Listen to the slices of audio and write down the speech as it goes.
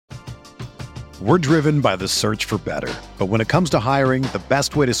We're driven by the search for better. But when it comes to hiring, the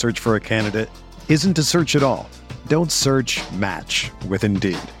best way to search for a candidate isn't to search at all. Don't search, match with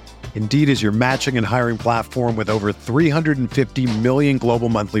Indeed. Indeed is your matching and hiring platform with over 350 million global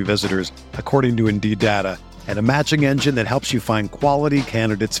monthly visitors, according to Indeed data, and a matching engine that helps you find quality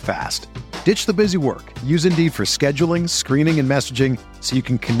candidates fast. Ditch the busy work. Use Indeed for scheduling, screening, and messaging so you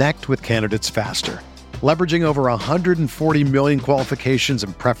can connect with candidates faster. Leveraging over 140 million qualifications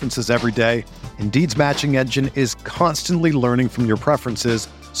and preferences every day, Indeed's matching engine is constantly learning from your preferences,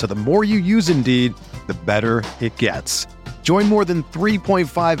 so the more you use Indeed, the better it gets. Join more than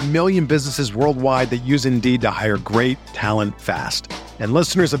 3.5 million businesses worldwide that use Indeed to hire great talent fast. And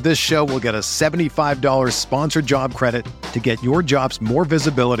listeners of this show will get a $75 sponsored job credit to get your jobs more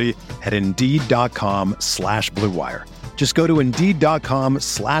visibility at Indeed.com/Blue Wire. Just go to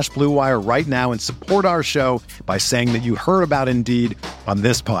Indeed.com/Blue Wire right now and support our show by saying that you heard about Indeed on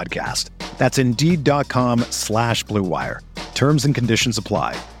this podcast. That's Indeed.com/Blue Wire. Terms and conditions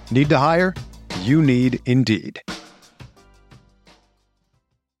apply. Need to hire? You need Indeed.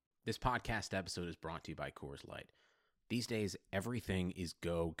 This podcast episode is brought to you by Coors Light. These days, everything is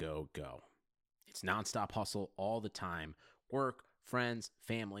go, go, go. It's nonstop hustle all the time. Work, friends,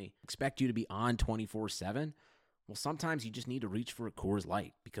 family, expect you to be on 24/7. Well, sometimes you just need to reach for a Coors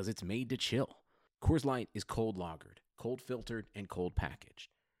Light because it's made to chill. Coors Light is cold lagered, cold filtered, and cold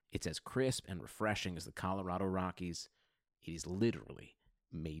packaged. It's as crisp and refreshing as the Colorado Rockies. It is literally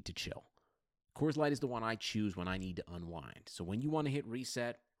made to chill. Coors Light is the one I choose when I need to unwind. So when you want to hit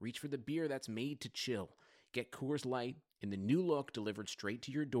reset, reach for the beer that's made to chill. Get Coors Light in the new look delivered straight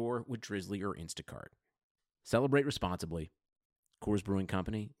to your door with Drizzly or Instacart. Celebrate responsibly. Coors Brewing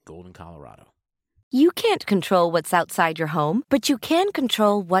Company, Golden, Colorado. You can't control what's outside your home, but you can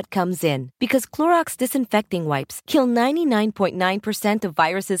control what comes in. Because Clorox disinfecting wipes kill 99.9% of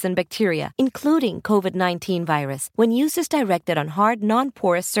viruses and bacteria, including COVID-19 virus, when used as directed on hard,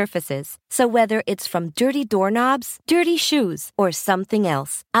 non-porous surfaces. So whether it's from dirty doorknobs, dirty shoes, or something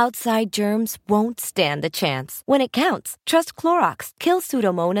else, outside germs won't stand a chance. When it counts, trust Clorox. Kill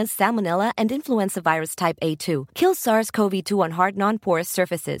Pseudomonas, Salmonella, and influenza virus type A2. Kill SARS-CoV-2 on hard, non-porous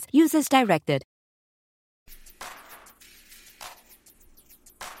surfaces. Use as directed.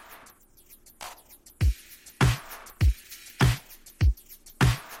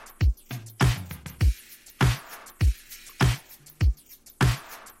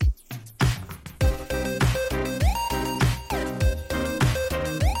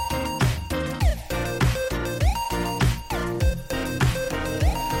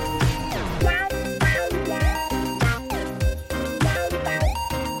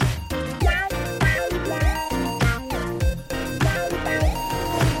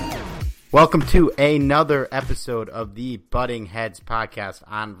 Welcome to another episode of the Butting Heads podcast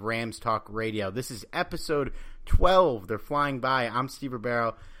on Rams Talk Radio. This is episode 12. They're flying by. I'm Steve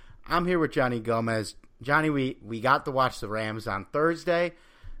Ribeiro. I'm here with Johnny Gomez. Johnny, we got to watch the Rams on Thursday.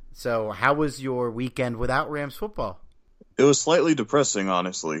 So how was your weekend without Rams football? It was slightly depressing,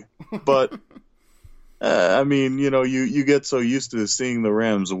 honestly. But, I mean, you know, you get so used to seeing the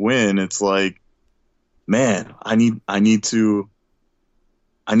Rams win. It's like, man, I need to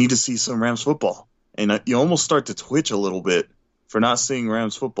see some Rams football. And you almost start to twitch a little bit for not seeing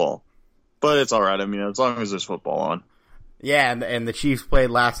Rams football. But it's all right. I mean, as long as there's football on. Yeah, and the Chiefs played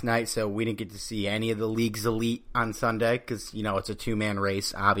last night, so we didn't get to see any of the league's elite on Sunday because, you know, it's a two-man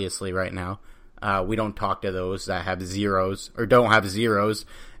race, obviously, right now. We don't talk to those that have zeros or don't have zeros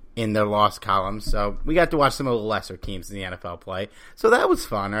in their loss columns. So we got to watch some of the lesser teams in the NFL play. So that was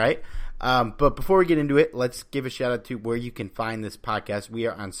fun, right? But before we get into it, let's give a shout out to where you can find this podcast. We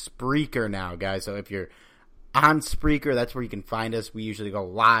are on Spreaker now, guys. So if you're on Spreaker, that's where you can find us. We usually go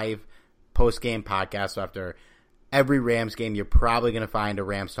live post-game podcast. So after every Rams game, you're probably going to find a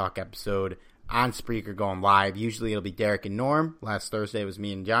Rams Talk episode on Spreaker going live. Usually it'll be Derek and Norm. Last Thursday it was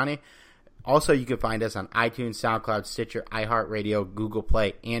me and Johnny. Also, you can find us on iTunes, SoundCloud, Stitcher, iHeartRadio, Google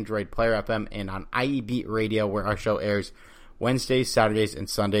Play, Android, Player FM, and on IE Radio, where our show airs Wednesdays, Saturdays, and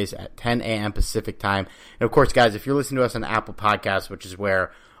Sundays at 10 a.m. Pacific time. And, of course, guys, if you're listening to us on Apple Podcasts, which is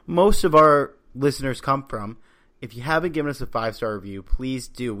where most of our listeners come from, if you haven't given us a 5-star review, please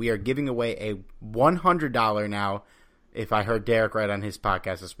do. We are giving away a $100 now, if I heard Derek right on his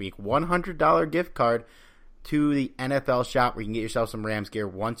podcast this week, $100 gift card to the NFL shop where you can get yourself some Rams gear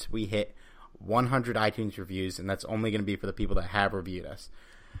once we hit 100 iTunes reviews, and that's only going to be for the people that have reviewed us.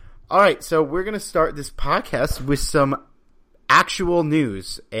 All right, so we're going to start this podcast with some actual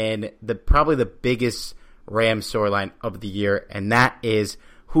news and probably the biggest Rams storyline of the year, and that is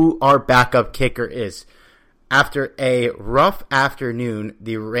who our backup kicker is. After a rough afternoon,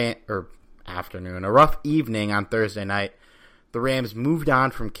 afternoon. A rough evening on Thursday night. The Rams moved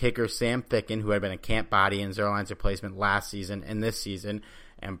on from kicker Sam Ficken, who had been a camp body in Zuerlein's replacement last season and this season,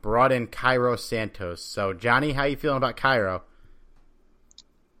 and brought in Cairo Santos. So, Johnny, how you feeling about Cairo?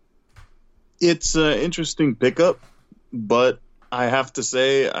 It's an interesting pickup, but I have to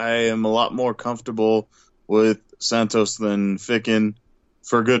say I am a lot more comfortable with Santos than Ficken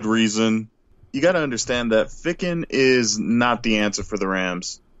for good reason. You got to understand that Ficken is not the answer for the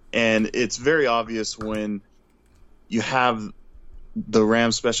Rams, and it's very obvious when you have the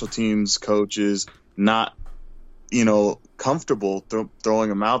Rams special teams coaches not, comfortable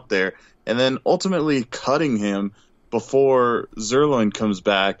throwing him out there, and then ultimately cutting him before Zuerlein comes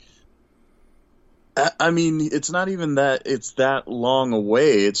back. I mean, it's not even that it's that long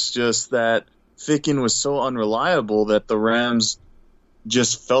away. It's just that Ficken was so unreliable that the Rams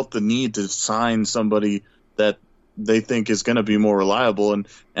just felt the need to sign somebody that they think is going to be more reliable. And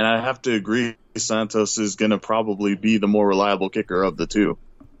I have to agree, Santos is going to probably be the more reliable kicker of the two.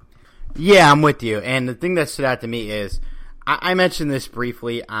 Yeah, I'm with you. And the thing that stood out to me is I mentioned this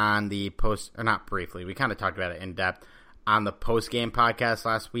briefly on the post, or not briefly, we kind of talked about it in depth on the post-game podcast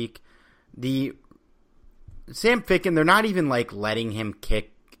last week. The Sam Ficken, they're not even letting him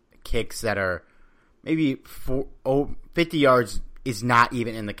kick kicks that are maybe 50 yards is not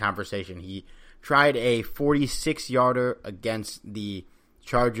even in the conversation. He tried a 46-yarder against the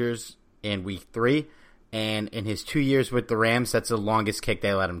Chargers in week 3, and in his 2 years with the Rams, that's the longest kick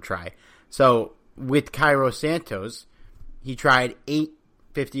they let him try. So with Cairo Santos, he tried 8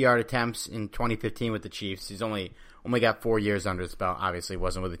 50-yard attempts in 2015 with the Chiefs. He's only got 4 years under his belt. Obviously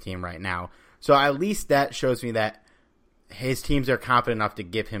wasn't with the team right now. So at least that shows me that his teams are confident enough to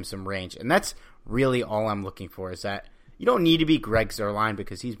give him some range. And that's really all I'm looking for, is that you don't need to be Greg Zuerlein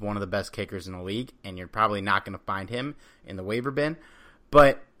because he's one of the best kickers in the league, and you're probably not going to find him in the waiver bin.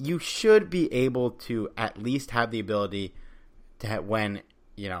 But you should be able to at least have the ability to when,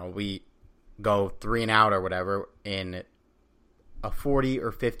 we go 3 and out or whatever in a 40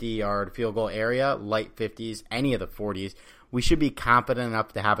 or 50-yard field goal area, light 50s, any of the 40s, we should be confident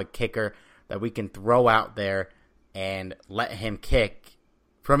enough to have a kicker that we can throw out there and let him kick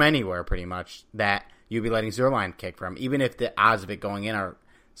from anywhere pretty much that you'd be letting Zuerlein kick from, even if the odds of it going in are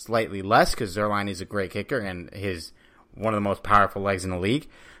slightly less because Zuerlein is a great kicker and his one of the most powerful legs in the league.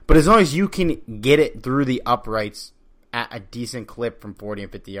 But as long as you can get it through the uprights at a decent clip from 40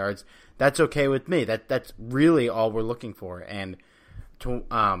 and 50 yards, that's okay with me. That's really all we're looking for. And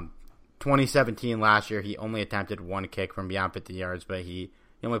 2017 last year, he only attempted 1 kick from beyond 50 yards, but he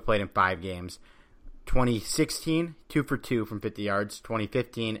only played in 5 games. 2016, 2 for 2 from 50 yards.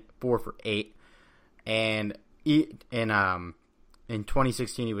 2015, 4 for 8. And in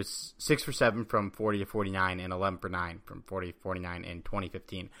 2016, he was 6 for 7 from 40 to 49 and 11 for 9 from 40 to 49 in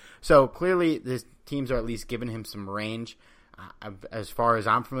 2015. So clearly, the teams are at least giving him some range. As far as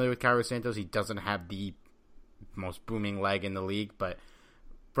I'm familiar with Cairo Santos, he doesn't have the most booming leg in the league, but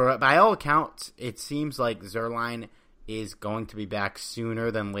by all accounts, it seems like Zuerlein is going to be back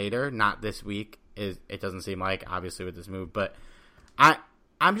sooner than later. Not this week. It doesn't seem like, obviously, with this move. But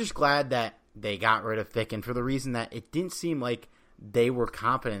I'm just glad that they got rid of Ficken for the reason that it didn't seem like they were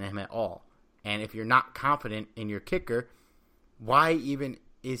confident in him at all. And if you're not confident in your kicker, why even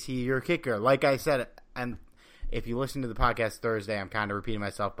is he your kicker? Like I said, and if you listen to the podcast Thursday, I'm kind of repeating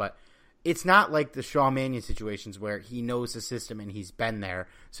myself, but it's not like the Sean Mannion situations where he knows the system and he's been there,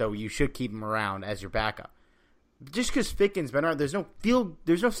 so you should keep him around as your backup. Just because Ficken's been around, there's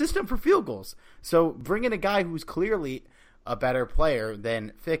no system for field goals. So bring in a guy who's clearly a better player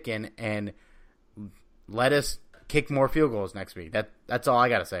than Ficken and let us kick more field goals next week. That's all I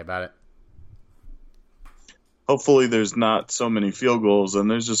got to say about it. Hopefully there's not so many field goals and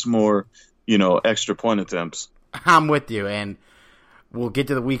there's just more, extra point attempts. I'm with you, and we'll get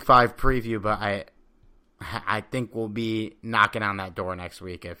to the Week 5 preview, but I think we'll be knocking on that door next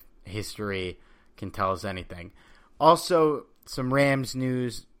week if history can tell us anything. Also, some Rams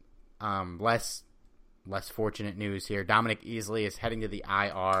news, less fortunate news here. Dominic Easley is heading to the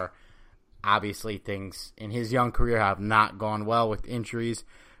IR. Obviously, things in his young career have not gone well with injuries,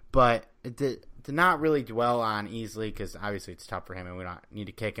 but to not really dwell on Easley, because obviously it's tough for him and we don't need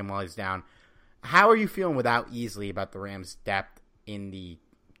to kick him while he's down. How are you feeling without Easley about the Rams' depth in the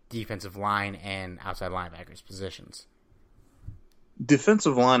defensive line and outside linebackers positions?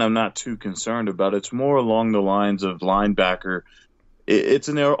 Defensive line, I'm not too concerned about. It's more along the lines of linebacker. It's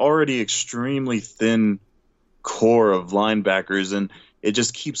an already extremely thin core of linebackers, and it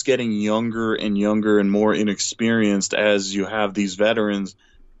just keeps getting younger and younger and more inexperienced as you have these veterans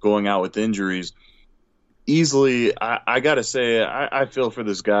going out with injuries. easily, I gotta say, I feel for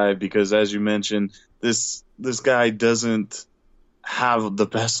this guy because, as you mentioned, this guy doesn't have the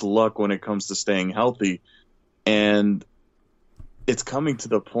best luck when it comes to staying healthy, and it's coming to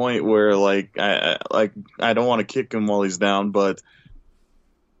the point where, I don't want to kick him while he's down, but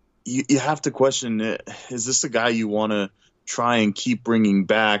you have to question it. Is this a guy you want to try and keep bringing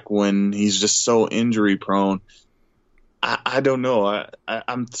back when he's just so injury prone? I don't know.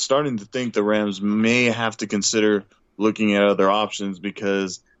 I'm starting to think the Rams may have to consider looking at other options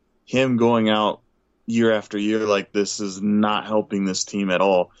because him going out year after year like this is not helping this team at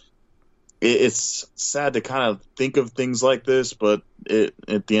all. It's sad to kind of think of things like this, but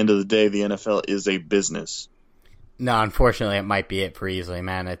at the end of the day, the NFL is a business. No, unfortunately, it might be it for Easley,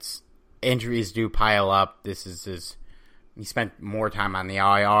 man. It's injuries do pile up. He spent more time on the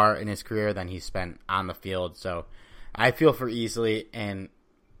IR in his career than he spent on the field, so I feel for Easley. And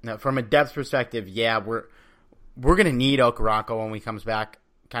from a depth perspective, yeah, we're going to need Okoronkwo when he comes back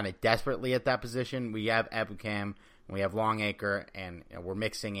kind of desperately at that position. We have Ebukam, we have Longacre, and we're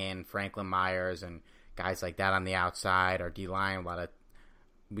mixing in Franklin Myers and guys like that on the outside. Our D-line,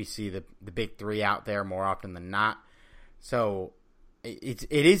 we see the big three out there more often than not. So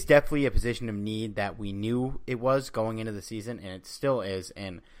it is definitely a position of need that we knew it was going into the season, and it still is.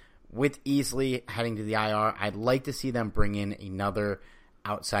 And with Easley heading to the IR, I'd like to see them bring in another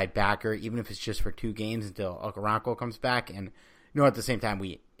outside backer, even if it's just for 2 games until Okoronkwo comes back. And at the same time,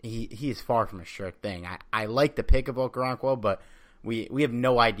 he is far from a sure thing. I like the pick of Okoronkwo, but we have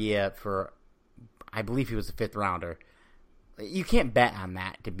no idea I believe he was a 5th rounder. You can't bet on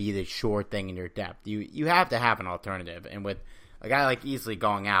that to be the sure thing in your depth. You have to have an alternative, and with a guy like Easley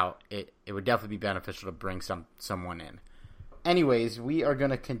going out, it would definitely be beneficial to bring someone in. Anyways, we are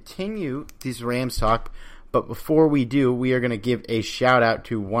going to continue this Rams talk, but before we do, we are going to give a shout out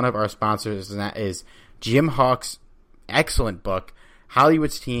to one of our sponsors, and that is Jim Hawk's excellent book,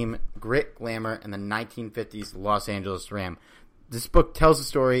 Hollywood's Team, Grit, Glamour, and the 1950s Los Angeles Ram. This book tells the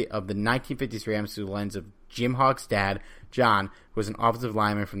story of the 1950s Rams through the lens of Jim Hawk's dad, John, who was an offensive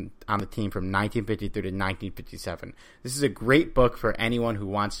lineman on the team from 1953 to 1957. This is a great book for anyone who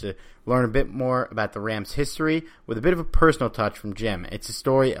wants to learn a bit more about the Rams' history with a bit of a personal touch from Jim. It's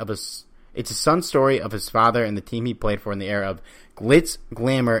a son's story of his father and the team he played for in the era of glitz,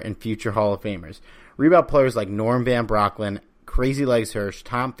 glamour, and future Hall of Famers. Read about players like Norm Van Brocklin, Crazy Legs Hirsch,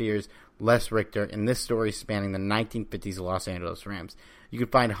 Tom Fears, Les Richter, in this story spanning the 1950s Los Angeles Rams. You can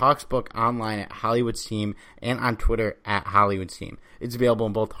find Hawk's book online at Hollywood's Team and on Twitter at Hollywood's Team. It's available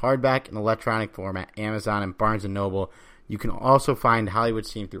in both hardback and electronic form at Amazon and Barnes & Noble. You can also find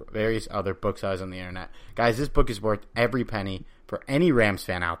Hollywood's Team through various other booksellers on the internet. Guys, this book is worth every penny for any Rams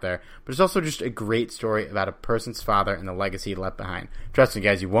fan out there, but it's also just a great story about a person's father and the legacy he left behind. Trust me,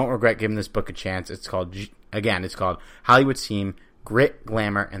 guys, you won't regret giving this book a chance. It's called Hollywood's Team, Grit,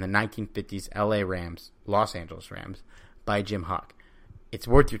 Glamour, and the 1950s LA Rams, Los Angeles Rams, by Jim Hawk. It's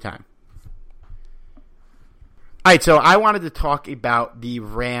worth your time. All right, so I wanted to talk about the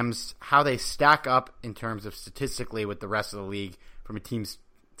Rams, how they stack up in terms of statistically with the rest of the league from a team's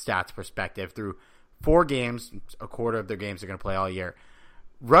stats perspective through 4 games, a quarter of their games they're going to play all year.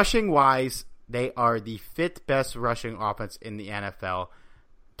 Rushing-wise, they are the 5th best rushing offense in the NFL.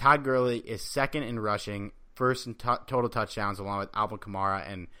 Todd Gurley is 2nd in rushing, 1st in total touchdowns, along with Alvin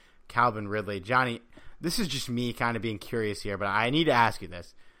Kamara and Calvin Ridley. Johnny, this is just me kind of being curious here, but I need to ask you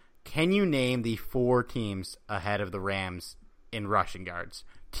this. Can you name the 4 teams ahead of the Rams in rushing yards?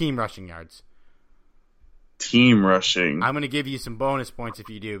 Team rushing yards. Team rushing. I'm going to give you some bonus points if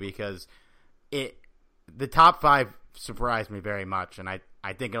you do, because the top 5 surprised me very much, and I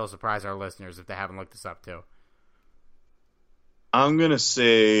think it'll surprise our listeners if they haven't looked this up too. I'm going to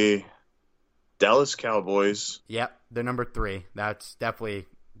say Dallas Cowboys. Yep, they're number 3. That's definitely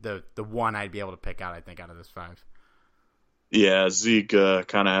the one I'd be able to pick out, I think, out of this 5. Yeah, Zeke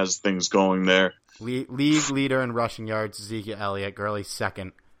kind of has things going there. League leader in rushing yards, Zeke Elliott. Gurley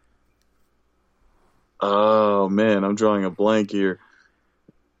 2nd. Oh, man, I'm drawing a blank here.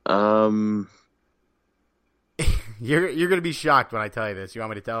 You're going to be shocked when I tell you this. You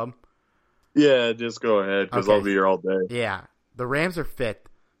want me to tell them? Yeah, just go ahead, because Okay. I'll be here all day. Yeah, the Rams are 5th.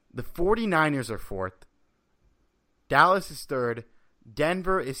 The 49ers are 4th. Dallas is 3rd.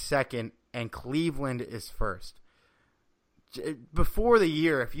 Denver is 2nd. And Cleveland is 1st. Before the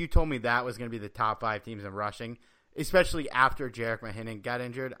year, if you told me that was going to be the top 5 teams in rushing, especially after Jerick McKinnon got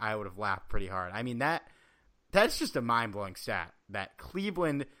injured, I would have laughed pretty hard. I mean, that's just a mind-blowing stat, that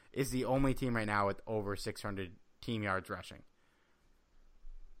Cleveland is the only team right now with over 600 team yards rushing.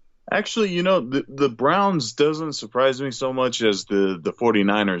 Actually, the Browns doesn't surprise me so much as the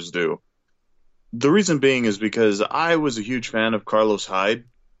 49ers do. The reason being is because I was a huge fan of Carlos Hyde,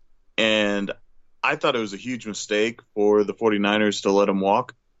 and I thought it was a huge mistake for the 49ers to let him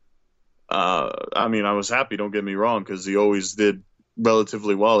walk. I mean, I was happy, don't get me wrong, because he always did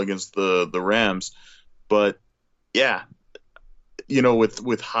relatively well against the Rams. But, yeah,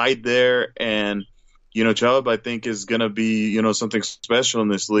 with Hyde there and, Chubb, I think, is going to be, something special in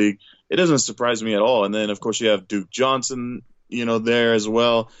this league. It doesn't surprise me at all. And then, of course, you have Duke Johnson, there as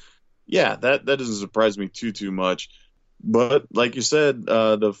well. Yeah, that doesn't surprise me too much. But like you said,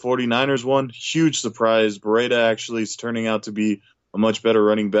 the 49ers one, huge surprise. Breida actually is turning out to be a much better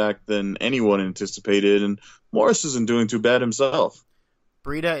running back than anyone anticipated, and Morris isn't doing too bad himself.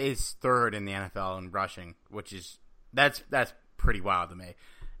 Breida is third in the NFL in rushing, which is that's pretty wild to me.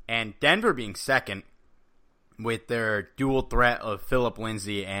 And Denver being second with their dual threat of Phillip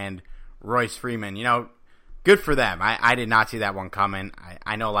Lindsay and Royce Freeman, good for them. I did not see that one coming.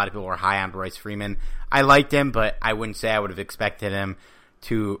 I know a lot of people were high on Royce Freeman. I liked him, but I wouldn't say I would have expected him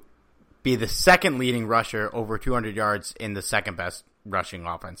to be the second leading rusher over 200 yards in the second best rushing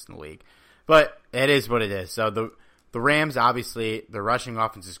offense in the league. But it is what it is. So the Rams, obviously, their rushing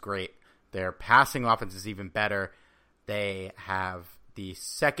offense is great. Their passing offense is even better. They have the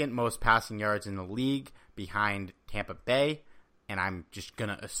second most passing yards in the league behind Tampa Bay. And I'm just going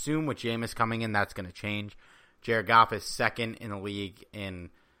to assume with Jameis coming in, that's going to change. Jared Goff is second in the league in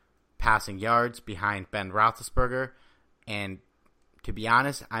passing yards behind Ben Roethlisberger. And to be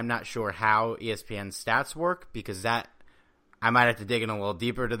honest, I'm not sure how ESPN's stats work, because that I might have to dig in a little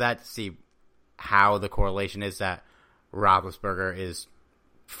deeper to that to see how the correlation is that Roethlisberger is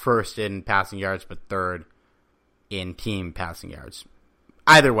first in passing yards but third in team passing yards.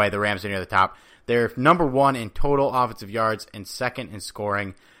 Either way, the Rams are near the top. They're number one in total offensive yards and second in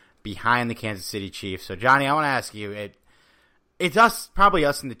scoring behind the Kansas City Chiefs. So, Johnny, I want to ask you, it's probably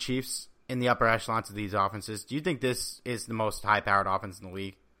us and the Chiefs in the upper echelons of these offenses. Do you think this is the most high-powered offense in the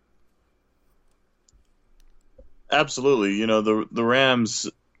league? Absolutely. The Rams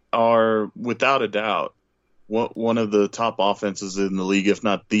are, without a doubt, one of the top offenses in the league, if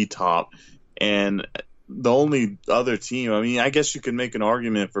not the top. And the only other team, I mean, I guess you could make an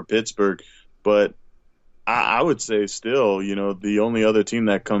argument for Pittsburgh, but I would say still, the only other team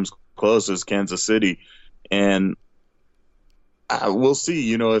that comes close is Kansas City. And we'll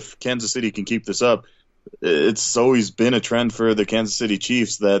see, if Kansas City can keep this up. It's always been a trend for the Kansas City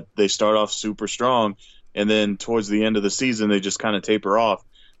Chiefs that they start off super strong, and then towards the end of the season, they just kind of taper off.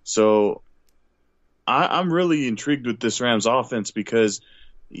 So I'm really intrigued with this Rams offense because,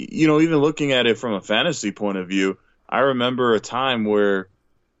 even looking at it from a fantasy point of view, I remember a time where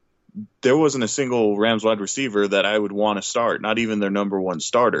there wasn't a single Rams wide receiver that I would want to start, not even their number one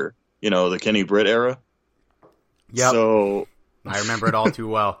starter, the Kenny Britt era. Yep. So I remember it all too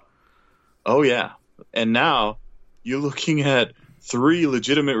well. Oh, yeah. And now you're looking at three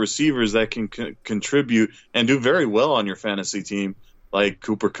legitimate receivers that can contribute and do very well on your fantasy team, like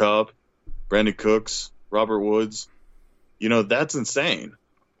Cooper Kupp, Brandon Cooks, Robert Woods. That's insane.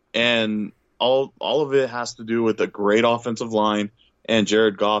 And all of it has to do with a great offensive line and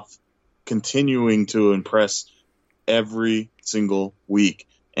Jared Goff continuing to impress every single week.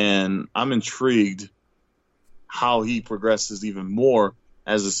 And I'm intrigued how he progresses even more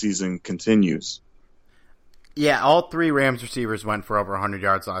as the season continues. Yeah, all three Rams receivers went for over 100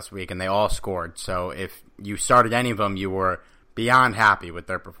 yards last week, and they all scored. So if you started any of them, you were beyond happy with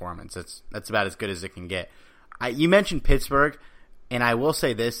their performance. That's about as good as it can get. You mentioned Pittsburgh, and I will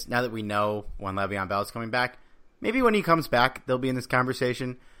say this, now that we know when Le'Veon Bell is coming back, maybe when he comes back, they'll be in this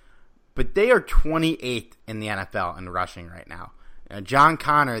conversation. But they are 28th in the NFL in rushing right now. James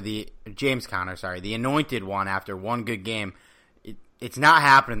Conner, the anointed one after one good game, it's not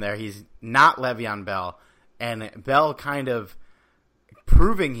happening there. He's not Le'Veon Bell. And Bell kind of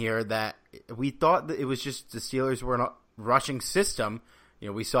proving here that we thought that it was just the Steelers were in a rushing system.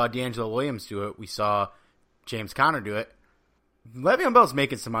 We saw D'Angelo Williams do it. We saw James Conner do it. Le'Veon Bell's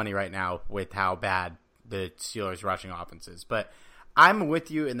making some money right now with how bad the Steelers' rushing offense is. But I'm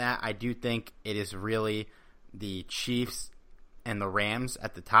with you in that I do think it is really the Chiefs and the Rams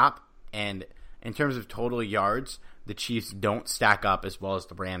at the top. And in terms of total yards, the Chiefs don't stack up as well as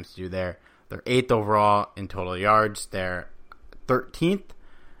the Rams do there. They're 8th overall in total yards. They're 13th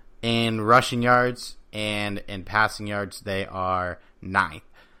in rushing yards, and in passing yards, they are 9th.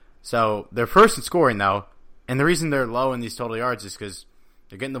 So they're first in scoring, though, and the reason they're low in these total yards is because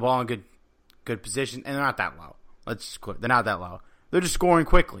they're getting the ball in good position, and they're not that low. They're not that low. They're just scoring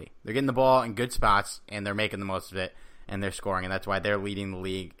quickly. They're getting the ball in good spots, and they're making the most of it, and they're scoring, and that's why they're leading the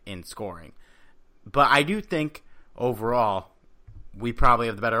league in scoring. But I do think, overall, we probably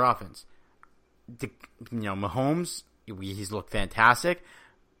have the better offense. Mahomes, he's looked fantastic.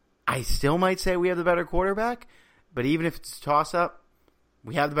 I still might say we have the better quarterback, but even if it's a toss-up,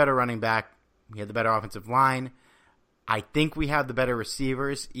 we have the better running back. We have the better offensive line. I think we have the better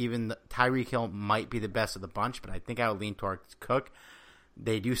receivers. Even Tyreek Hill might be the best of the bunch, but I think I would lean towards Cook.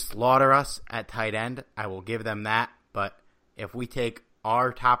 They do slaughter us at tight end. I will give them that. But if we take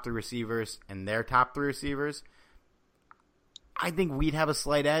our top 3 receivers and their top 3 receivers, I think we'd have a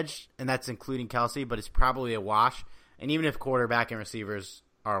slight edge, and that's including Kelsey, but it's probably a wash. And even if quarterback and receivers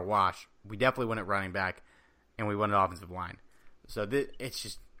are a wash, we definitely win at running back, and we win at offensive line. So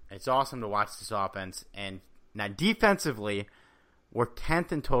it's awesome to watch this offense. And now defensively, we're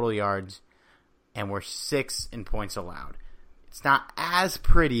 10th in total yards, and we're 6th in points allowed. It's not as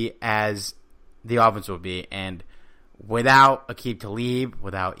pretty as the offense would be, and without Aqib Talib,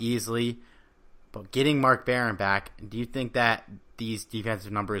 without Easley, but getting Mark Barron back, do you think that these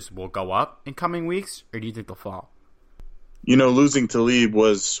defensive numbers will go up in coming weeks, or do you think they'll fall? Losing Talib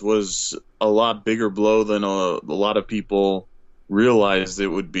was a lot bigger blow than a lot of people realized it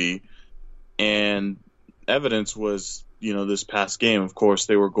would be. And evidence was, this past game, of course,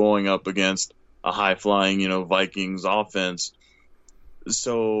 they were going up against a high-flying, Vikings offense.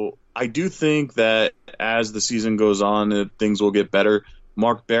 So I do think that as the season goes on, things will get better.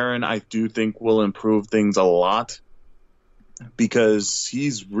 Mark Barron, I do think, will improve things a lot because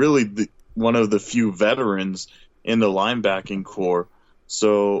he's really one of the few veterans in the linebacking core.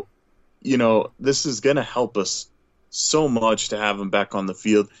 So, this is going to help us so much to have him back on the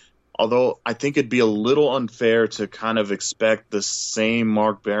field. Although I think it'd be a little unfair to kind of expect the same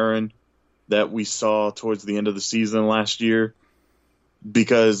Mark Barron that we saw towards the end of the season last year,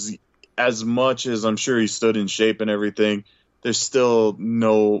 because as much as I'm sure he stood in shape and everything, there's still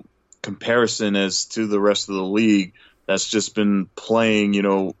no comparison as to the rest of the league that's just been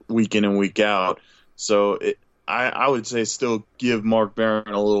playing, week in and week out. So I would say still give Mark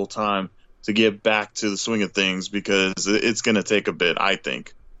Barron a little time to get back to the swing of things, because it's going to take a bit, I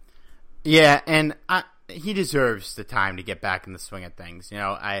think. Yeah, and he deserves the time to get back in the swing of things.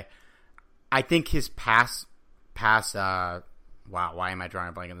 I think his pass. Wow, why am I drawing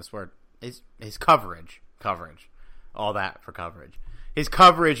a blank on this word? His coverage, all that for coverage. His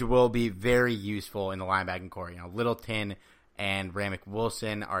coverage will be very useful in the linebacking core. Littleton and Ramik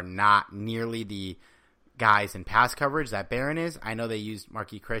Wilson are not nearly the guys in pass coverage that Barron is. I know they used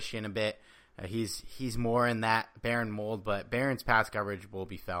Marquis Christian a bit. He's more in that Barron mold, but Barron's pass coverage will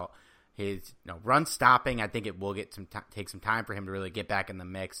be felt. His run stopping, I think it will take some time for him to really get back in the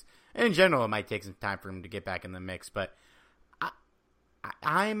mix. And in general, it might take some time for him to get back in the mix. But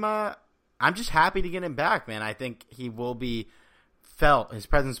I'm just happy to get him back, man. I think he will be felt. His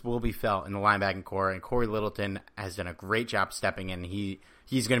presence will be felt in the linebacking core. And Corey Littleton has done a great job stepping in.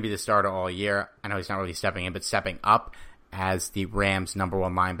 He's going to be the starter all year. I know he's not really stepping in, but stepping up as the Rams' number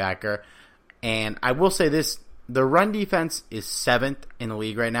 1 linebacker. And I will say this. The run defense is 7th in the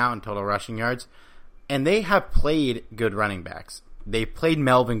league right now in total rushing yards, and they have played good running backs. They've played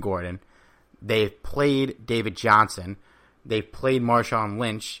Melvin Gordon. They've played David Johnson. They've played Marshawn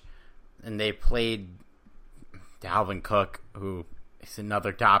Lynch, and they played Dalvin Cook, who is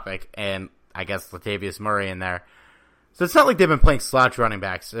another topic, and I guess Latavius Murray in there. So it's not like they've been playing slouch running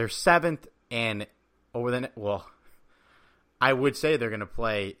backs. They're 7th, and I would say they're going to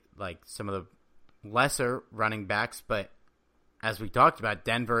play like some of the lesser running backs, but as we talked about,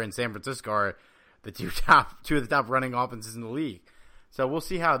 Denver and San Francisco are the two of the top running offenses in the league. So we'll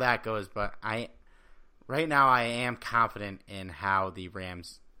see how that goes, but right now I am confident in how the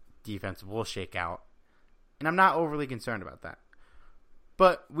Rams defense will shake out, and I'm not overly concerned about that.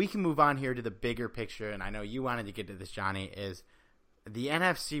 But we can move on here to the bigger picture, and I know you wanted to get to this, Johnny, is the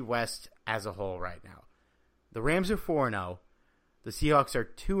NFC West as a whole right now. The Rams are 4-0. The Seahawks are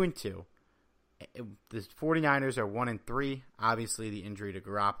 2-2. The 49ers are 1-3. Obviously, the injury to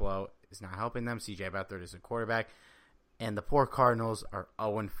Garoppolo is not helping them. C.J. Beathard is a quarterback. And the poor Cardinals are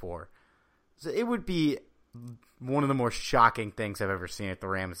 0-4. So it would be one of the more shocking things I've ever seen if the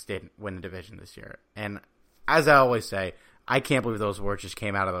Rams didn't win the division this year. And as I always say, I can't believe those words just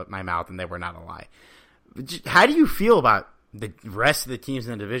came out of my mouth and they were not a lie. How do you feel about the rest of the teams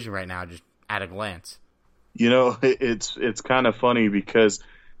in the division right now, just at a glance? It's kind of funny because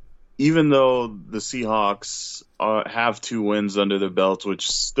even though the Seahawks have 2 wins under their belts, which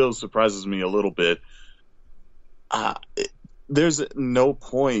still surprises me a little bit, there's no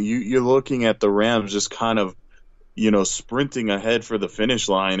point. You're looking at the Rams just kind of, sprinting ahead for the finish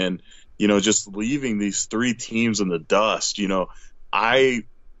line and, just leaving these 3 teams in the dust. I'd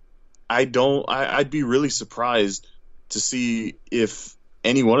be really surprised to see if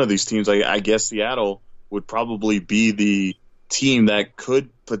any one of these teams, I guess Seattle would probably be the team that could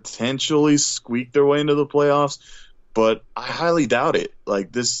potentially squeak their way into the playoffs, but I highly doubt it.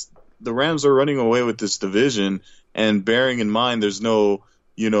 Like the Rams are running away with this division, and bearing in mind there's no,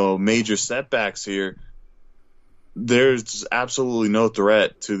 major setbacks here, there's absolutely no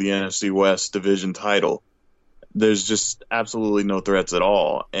threat to the NFC West division title. There's just absolutely no threats at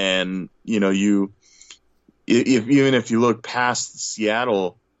all. And, even if you look past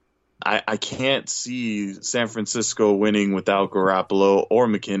Seattle, I can't see San Francisco winning without Garoppolo or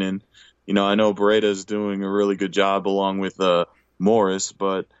McKinnon. I know Breida is doing a really good job along with Morris,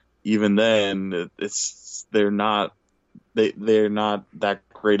 but even then, they're not that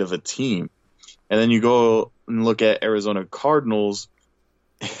great of a team. And then you go and look at Arizona Cardinals,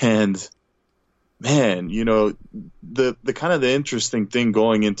 and man, the kind of the interesting thing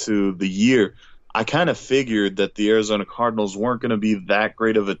going into the year, I kind of figured that the Arizona Cardinals weren't going to be that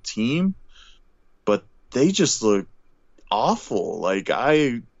great of a team, but they just look awful. Like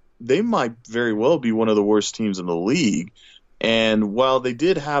they might very well be one of the worst teams in the league. And while they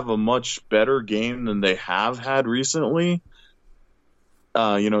did have a much better game than they have had recently,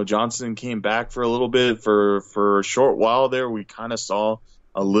 Johnson came back for a little bit. For a short while there, we kind of saw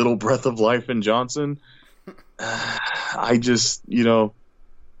a little breath of life in Johnson. I just,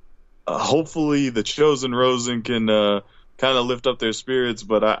 hopefully the chosen Rosen can kind of lift up their spirits,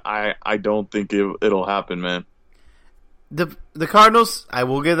 but I don't think it'll happen, man. The Cardinals, I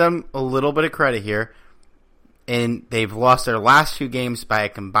will give them a little bit of credit here, and they've lost their last 2 games by a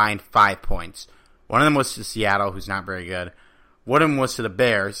combined 5 points. One of them was to Seattle, who's not very good. One of them was to the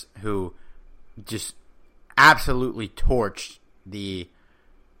Bears, who just absolutely torched the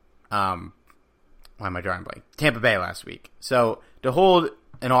Tampa Bay last week. So to hold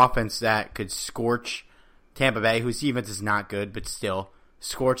an offense that could scorch Tampa Bay, whose defense is not good, but still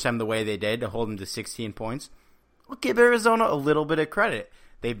scorch them the way they did, to hold them to 16 points, we'll give Arizona a little bit of credit.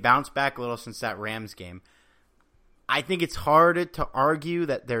 They bounced back a little since that Rams game. I think it's hard to argue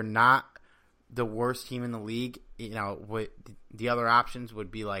that they're not the worst team in the league. The other options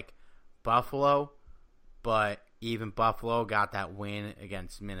would be like Buffalo, but even Buffalo got that win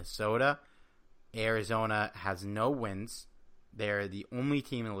against Minnesota. Arizona has no wins. They're the only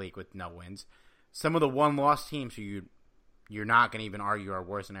team in the league with no wins. Some of the one-loss teams who you're not going to even argue are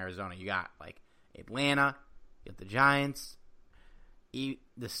worse than Arizona. You got like Atlanta, you got the Giants, the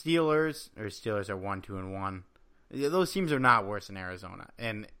Steelers are 1-2-1. Those teams are not worse than Arizona.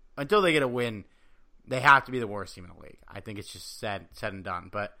 And until they get a win, they have to be the worst team in the league. I think it's just said and done.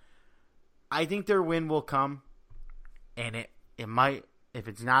 But I think their win will come, and it might, if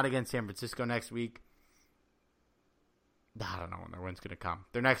it's not against San Francisco next week, I don't know when their win's going to come.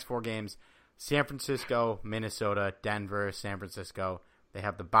 Their next 4 games, San Francisco, Minnesota, Denver, San Francisco. They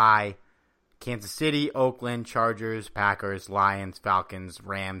have the bye. Kansas City, Oakland, Chargers, Packers, Lions, Falcons,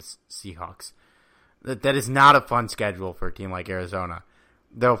 Rams, Seahawks. That is not a fun schedule for a team like Arizona.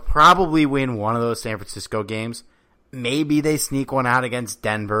 They'll probably win one of those San Francisco games. Maybe they sneak one out against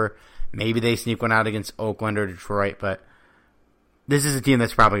Denver. Maybe they sneak one out against Oakland or Detroit. But this is a team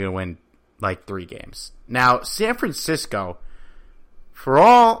that's probably going to win like 3 games. Now, San Francisco, for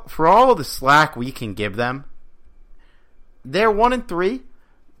all of the slack we can give them, they're 1-3,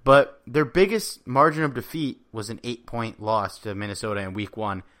 but their biggest margin of defeat was an 8-point loss to Minnesota in Week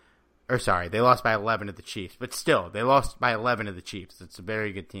 1. Or sorry, they lost by 11 to the Chiefs. But still, they lost by 11 to the Chiefs. It's a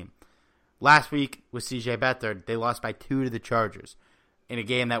very good team. Last week with CJ Beathard, they lost by 2 to the Chargers in a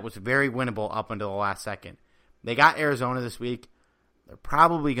game that was very winnable up until the last second. They got Arizona this week. They're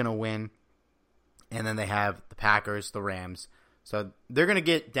probably going to win. And then they have the Packers, the Rams. So they're going to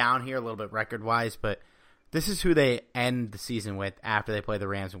get down here a little bit record-wise, but this is who they end the season with after they play the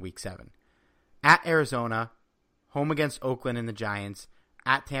Rams in Week 7. At Arizona, home against Oakland and the Giants,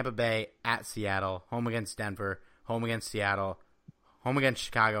 at Tampa Bay, at Seattle, home against Denver, home against Seattle, home against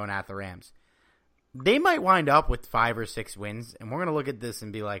Chicago, and at the Rams. They might wind up with 5 or 6 wins, and we're going to look at this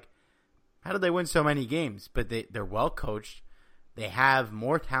and be like, how did they win so many games? But they're well coached. They have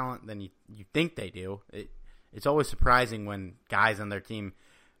more talent than you think they do. It's always surprising when guys on their team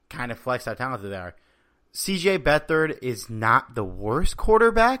kind of flex how talented they are. CJ Beathard is not the worst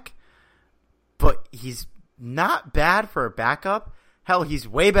quarterback, but he's not bad for a backup. Hell, he's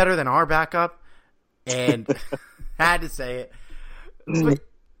way better than our backup, and had to say it. But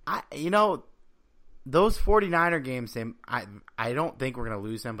those 49er games, I don't think we're going to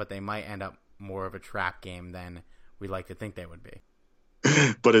lose them, but they might end up more of a trap game than we like to think they would be.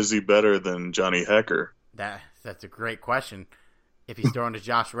 But is he better than Johnny Hekker? That's a great question. If he's throwing to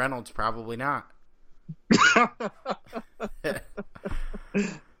Josh Reynolds, probably not.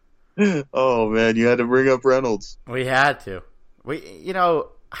 Oh man, you had to bring up Reynolds. We had to.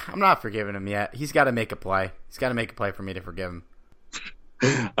 I'm not forgiving him yet. He's got to make a play. He's got to make a play for me to forgive him.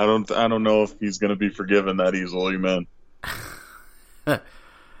 I don't know if he's going to be forgiven that easily, man.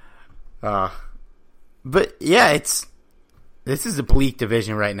 But yeah, this is a bleak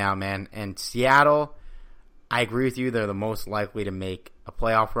division right now, man. And Seattle, I agree with you. They're the most likely to make a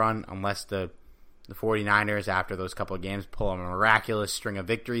playoff run unless the 49ers, after those couple of games, pull a miraculous string of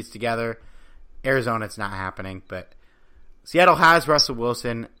victories together. Arizona, it's not happening. But Seattle has Russell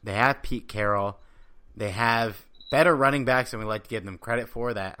Wilson. They have Pete Carroll. They have better running backs than we like to give them credit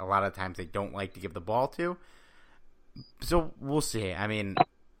for, that a lot of times they don't like to give the ball to. So we'll see. I mean,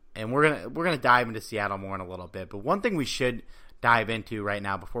 and we're gonna dive into Seattle more in a little bit. But one thing we should dive into right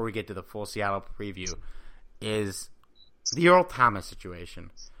now before we get to the full Seattle preview is the Earl Thomas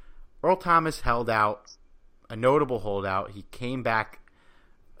situation. Earl Thomas held out, a notable holdout. He came back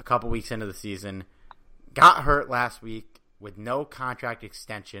a couple weeks into the season, got hurt last week with no contract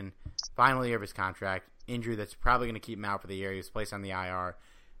extension, final year of his contract, injury that's probably going to keep him out for the year. He was placed on the IR.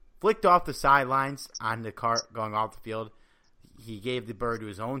 Flicked off the sidelines on the cart going off the field. He gave the bird to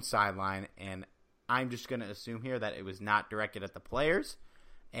his own sideline, and I'm just going to assume here that it was not directed at the players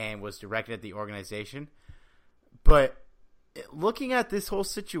and was directed at the organization. But looking at this whole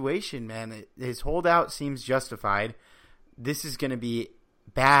situation, man, his holdout seems justified. This is going to be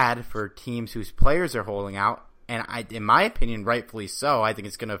bad for teams whose players are holding out, and in my opinion, rightfully so. I think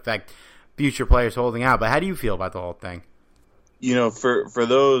it's going to affect future players holding out. But how do you feel about the whole thing? You know, for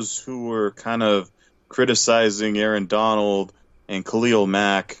those who were kind of criticizing Aaron Donald and Khalil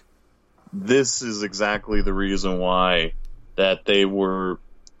Mack, this is exactly the reason why that they were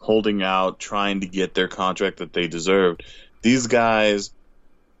holding out, trying to get their contract that they deserved. These guys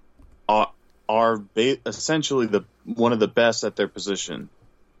are essentially one of the best at their position,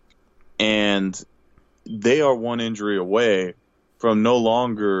 and they are one injury away from no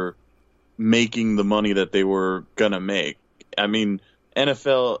longer making the money that they were gonna make. I mean,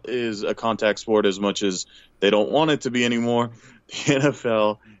 NFL is a contact sport as much as they don't want it to be anymore. The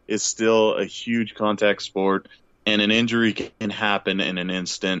NFL is still a huge contact sport, and an injury can happen in an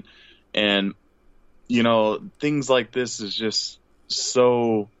instant. And, you know, things like this is just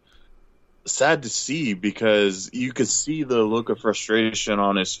so sad to see, because you could see the look of frustration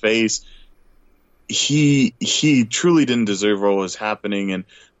on his face. He truly didn't deserve what was happening. And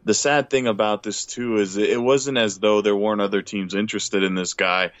the sad thing about this, too, is it wasn't as though there weren't other teams interested in this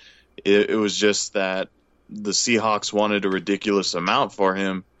guy. It was just that the Seahawks wanted a ridiculous amount for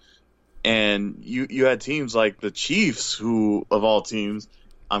him. And you had teams like the Chiefs, who, of all teams,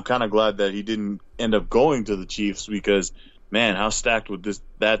 I'm kind of glad that he didn't end up going to the Chiefs, because, man, how stacked would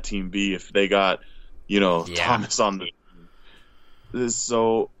that team be if they got, Thomas on the team?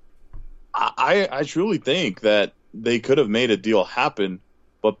 So I truly think that they could have made a deal happen.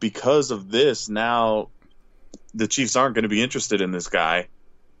 But because of this, now the Chiefs aren't going to be interested in this guy.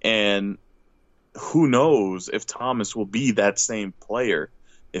 And who knows if Thomas will be that same player,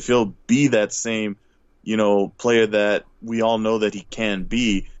 if he'll be that same, player that we all know that he can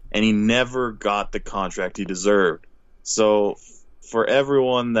be. And he never got the contract he deserved. So for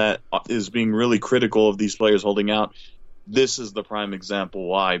everyone that is being really critical of these players holding out, this is the prime example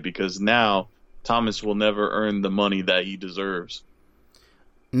why. Because now Thomas will never earn the money that he deserves.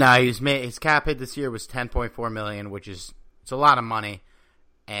 No, his cap hit this year was $10.4 million, which is it's a lot of money.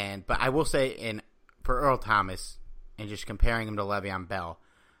 But I will say, for Earl Thomas, and just comparing him to Le'Veon Bell,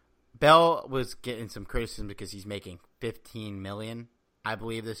 Bell was getting some criticism because he's making $15 million, I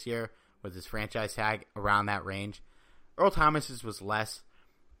believe, this year with his franchise tag, around that range. Earl Thomas's was less,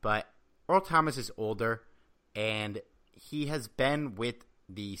 but Earl Thomas is older, and he has been with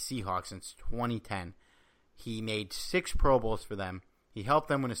the Seahawks since 2010. He made 6 Pro Bowls for them. He helped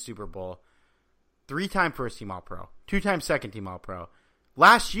them win a Super Bowl. 3-time first-team All-Pro. 2-time second-team All-Pro.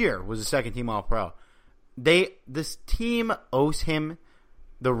 Last year was a second-team All-Pro. This team owes him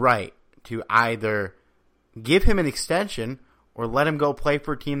the right to either give him an extension or let him go play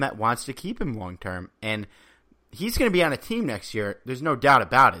for a team that wants to keep him long-term. And he's going to be on a team next year. There's no doubt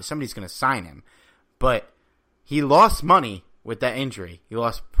about it. Somebody's going to sign him. But he lost money with that injury. He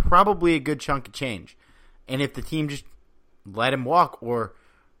lost probably a good chunk of change. And if the team just let him walk, or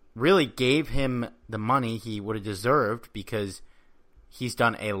really gave him the money he would have deserved, because he's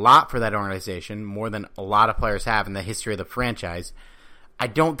done a lot for that organization, more than a lot of players have in the history of the franchise, I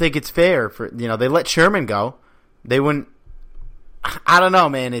don't think it's fair for, they let Sherman go. They wouldn't, I don't know,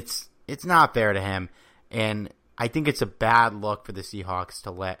 man. It's not fair to him. And I think it's a bad look for the Seahawks to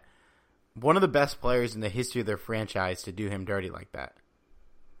let one of the best players in the history of their franchise to do him dirty like that.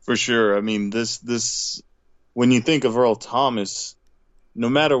 For sure. I mean, this when you think of Earl Thomas, no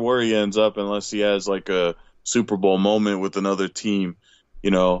matter where he ends up, unless he has like a Super Bowl moment with another team,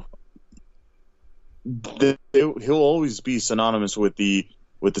 you know, he'll always be synonymous with the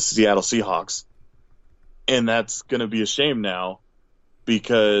Seattle Seahawks, and that's going to be a shame now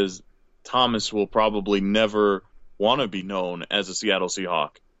because Thomas will probably never want to be known as a Seattle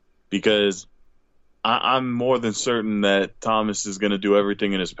Seahawk because I'm more than certain that Thomas is going to do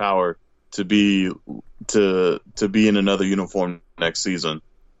everything in his power to be in another uniform next season.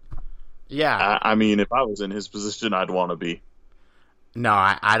 Yeah. I mean, if I was in his position, I'd want to be. No,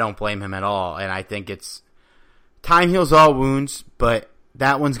 I don't blame him at all, and I think it's time heals all wounds, but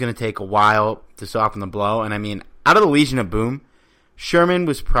that one's going to take a while to soften the blow. And I mean, out of the Legion of Boom, Sherman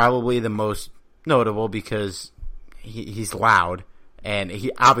was probably the most notable because he's loud, and he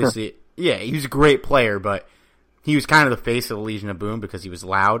obviously, yeah, he was a great player, but he was kind of the face of the Legion of Boom because he was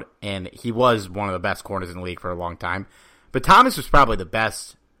loud, and he was one of the best corners in the league for a long time. But Thomas was probably the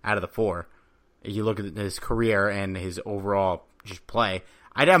best out of the four. If you look at his career and his overall just play,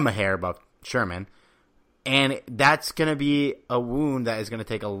 I'd have him a hair above Sherman. And that's going to be a wound that is going to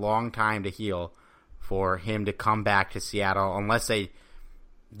take a long time to heal for him to come back to Seattle unless they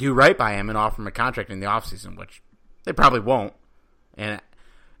do right by him and offer him a contract in the offseason, which they probably won't. And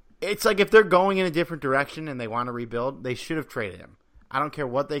it's like if they're going in a different direction and they want to rebuild, they should have traded him. I don't care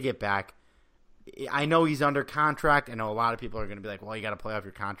what they get back. I know he's under contract. I know a lot of people are going to be like, well, you got to play off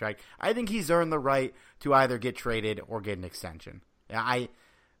your contract. I think he's earned the right to either get traded or get an extension.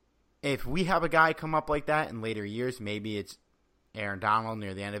 If we have a guy come up like that in later years, maybe it's Aaron Donald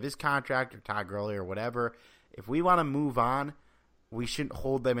near the end of his contract or Todd Gurley or whatever. If we want to move on, we shouldn't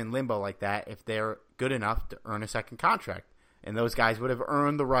hold them in limbo like that if they're good enough to earn a second contract. And those guys would have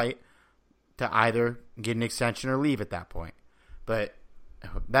earned the right to either get an extension or leave at that point. But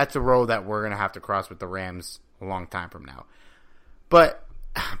that's a road that we're going to have to cross with the Rams a long time from now. But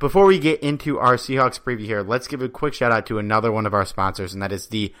before we get into our Seahawks preview here, let's give a quick shout out to another one of our sponsors, and that is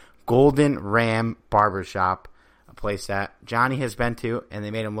the Golden Ram Barbershop, a place that Johnny has been to, and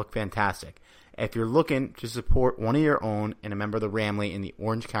they made him look fantastic. If you're looking to support one of your own and a member of the Ramley in the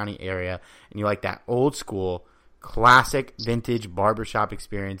Orange County area, and you like that old school, classic, vintage barbershop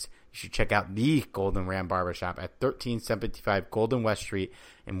experience, you should check out the Golden Ram Barbershop at 13755 Golden West Street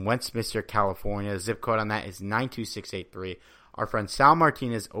in Westminster, California. The zip code on that is 92683. Our friend Sal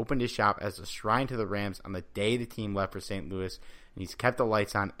Martinez opened his shop as a shrine to the Rams on the day the team left for St. Louis, and he's kept the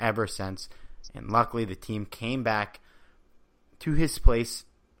lights on ever since. And luckily, the team came back to his place,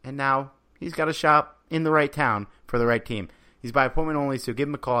 and now he's got a shop in the right town for the right team. He's by appointment only, so give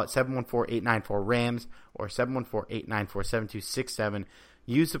him a call at 714-894-RAMS or 714-894-7267.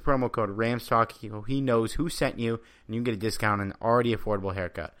 Use the promo code RAMSTALK. He knows who sent you, and you can get a discount on an already affordable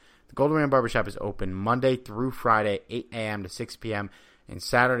haircut. The Golden Ram Barbershop is open Monday through Friday, 8 a.m. to 6 p.m., and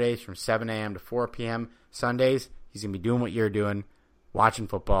Saturdays from 7 a.m. to 4 p.m. Sundays, he's going to be doing what you're doing, watching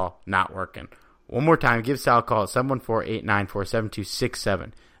football, not working. One more time, give Sal a call at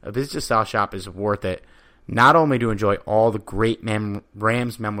 714-894-7267. A visit to Sal's shop is worth it, not only to enjoy all the great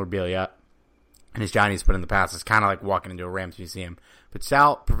Rams memorabilia, and as Johnny's put in the past, it's kind of like walking into a Rams museum, but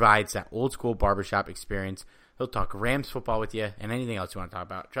Sal provides that old-school barbershop experience. He'll talk Rams football with you and anything else you want to talk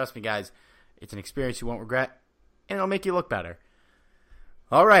about. Trust me, guys, it's an experience you won't regret, and it'll make you look better.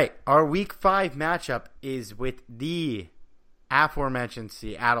 All right, our Week 5 matchup is with the aforementioned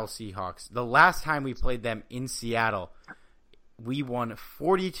Seattle Seahawks. The last time we played them in Seattle, we won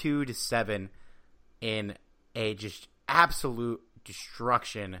 42-7 in a just absolute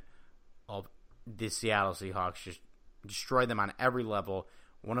destruction of the Seattle Seahawks. Just destroyed them on every level.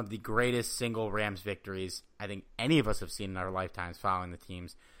 One of the greatest single Rams victories I think any of us have seen in our lifetimes following the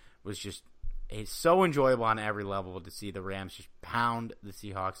teams. Was just so enjoyable on every level to see the Rams just pound the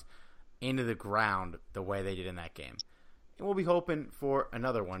Seahawks into the ground the way they did in that game. And we'll be hoping for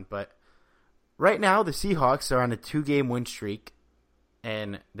another one. But right now, the Seahawks are on a 2-game win streak,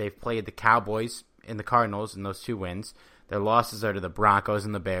 and they've played the Cowboys and the Cardinals in those 2 wins. Their losses are to the Broncos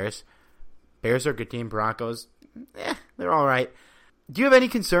and the Bears. Bears are a good team. Broncos, they're all right. Do you have any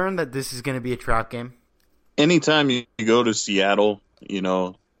concern that this is going to be a trap game? Anytime you go to Seattle, you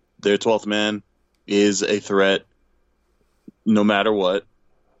know, their 12th man is a threat no matter what.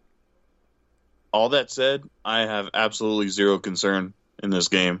 All that said, I have absolutely zero concern in this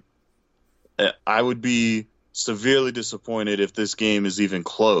game. I would be severely disappointed if this game is even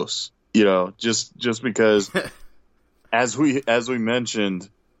close. You know, just because as we mentioned,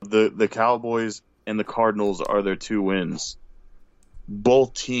 the Cowboys and the Cardinals are their 2 wins.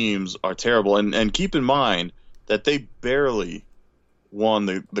 Both teams are terrible, and keep in mind that they barely won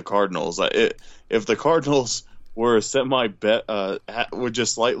the Cardinals. If the Cardinals were were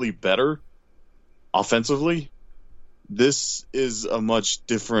just slightly better offensively, this is a much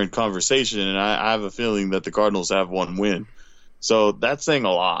different conversation, and I have a feeling that the Cardinals have one win. So that's saying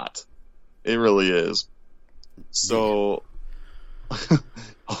a lot. It really is. So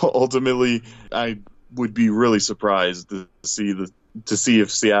ultimately, I would be really surprised to see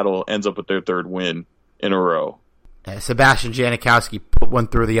if Seattle ends up with their third win in a row. Sebastian Janikowski put one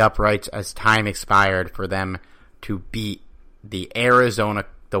through the uprights as time expired for them to beat the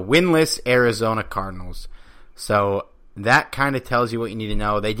winless Arizona Cardinals. So that kind of tells you what you need to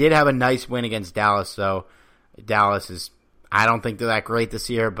know. They did have a nice win against Dallas, though. I don't think they're that great this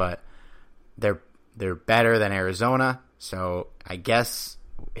year, but they're better than Arizona. So I guess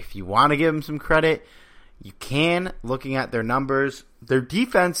if you want to give them some credit, you can, looking at their numbers. Their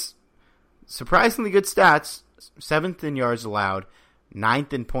defense, surprisingly good stats, 7th in yards allowed,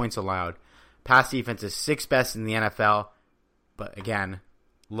 9th in points allowed. Pass defense is 6th best in the NFL. But again,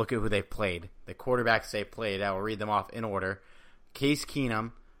 look at who they've played. The quarterbacks they've played, I will read them off in order. Case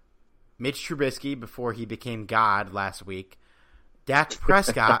Keenum, Mitch Trubisky before he became God last week, Dak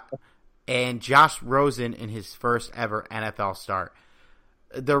Prescott, and Josh Rosen in his first ever NFL start.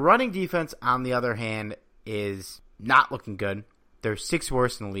 The running defense, on the other hand, is not looking good. They're 6th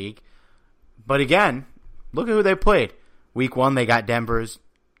worst in the league. But again, look at who they played. Week 1, they got Denver's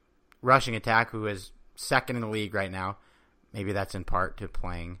rushing attack, who is 2nd in the league right now. Maybe that's in part to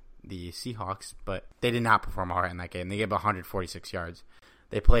playing the Seahawks, but they did not perform all right in that game. They gave 146 yards.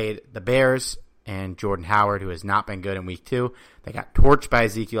 They played the Bears and Jordan Howard, who has not been good in week 2. They got torched by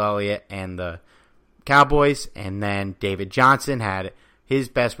Ezekiel Elliott and the Cowboys, and then David Johnson had his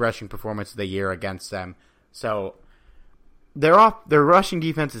best rushing performance of the year against them. So their rushing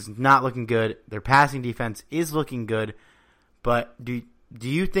defense is not looking good. Their passing defense is looking good, but do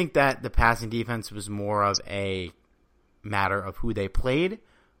you think that the passing defense was more of a matter of who they played,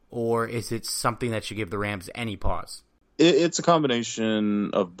 or is it something that should give the Rams any pause? It's a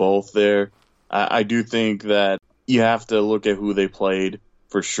combination of both there. I do think that you have to look at who they played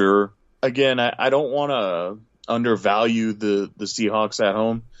for sure. Again, I don't want to undervalue the Seahawks at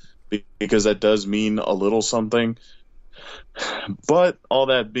home because that does mean a little something. But all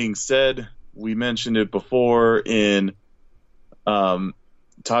that being said, we mentioned it before in Todd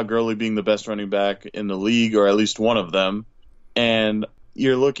Gurley being the best running back in the league, or at least one of them. And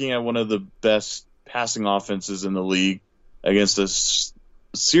you're looking at one of the best passing offenses in the league against a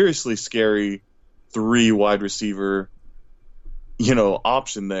seriously scary 3 wide receiver,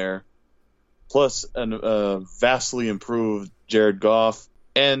 option there, plus a vastly improved Jared Goff.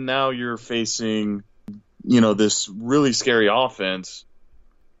 And now you're facing, this really scary offense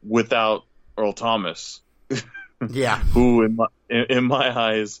without Earl Thomas. Yeah. Who in my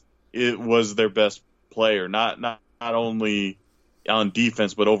eyes, it was their best player, not only on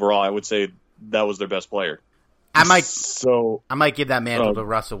defense, but overall, I would say that was their best player. I might give that mantle to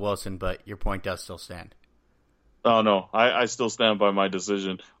Russell Wilson, but your point does still stand. Oh, no. I still stand by my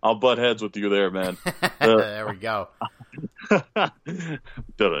decision. I'll butt heads with you there, man. There we go.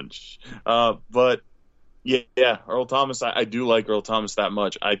 But, yeah, Earl Thomas, I do like Earl Thomas that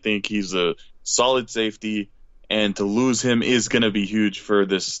much. I think he's a solid safety, and to lose him is going to be huge for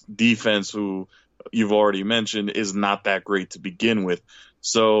this defense, who you've already mentioned is not that great to begin with.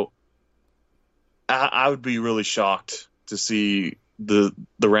 So I would be really shocked to see the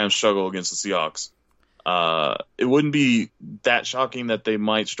Rams struggle against the Seahawks. It wouldn't be that shocking that they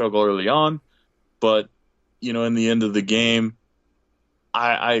might struggle early on, but in the end of the game,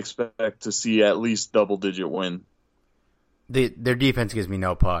 I expect to see at least double-digit win. Their defense gives me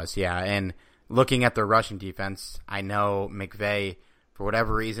no pause, yeah. And looking at their rushing defense, I know McVay, for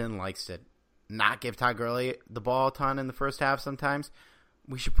whatever reason, likes to not give Todd Gurley the ball a ton in the first half sometimes.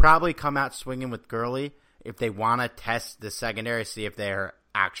 We should probably come out swinging with Gurley if they want to test the secondary, see if they're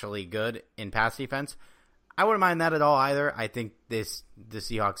actually good in pass defense. I wouldn't mind that at all either. I think the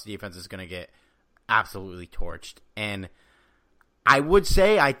Seahawks defense is going to get absolutely torched. And I would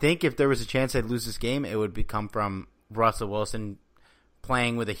say, I think if there was a chance they'd lose this game, it would come from Russell Wilson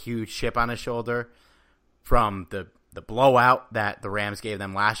playing with a huge chip on his shoulder from the blowout that the Rams gave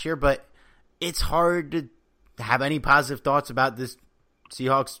them last year. But it's hard to have any positive thoughts about this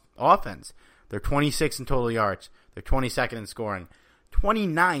Seahawks offense. They're 26th in total yards. They're 22nd in scoring.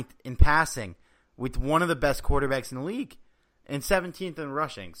 29th in passing with one of the best quarterbacks in the league. And 17th in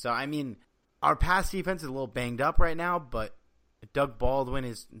rushing. So, our pass defense is a little banged up right now, but Doug Baldwin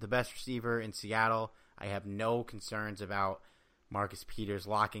is the best receiver in Seattle. I have no concerns about Marcus Peters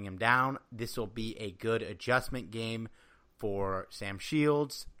locking him down. This will be a good adjustment game for Sam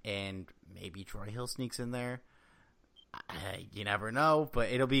Shields, and maybe Troy Hill sneaks in there. You never know,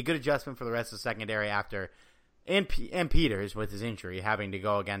 but it'll be a good adjustment for the rest of the secondary after and Peters, with his injury, having to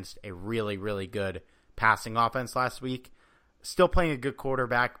go against a really, really good passing offense last week. Still playing a good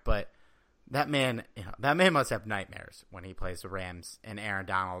quarterback, but that man must have nightmares when he plays the Rams and Aaron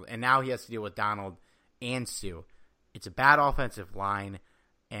Donald, and now he has to deal with Donald and Sue. It's a bad offensive line,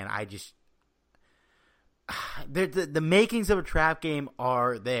 and I just the makings of a trap game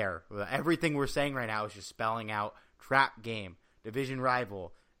are there. Everything we're saying right now is just spelling out trap game, division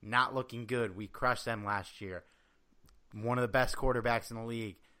rival, not looking good. We crushed them last year. One of the best quarterbacks in the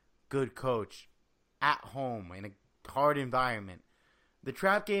league, good coach, at home in a hard environment. The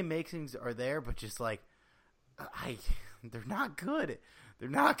trap game makings are there, but just like they're not good. They're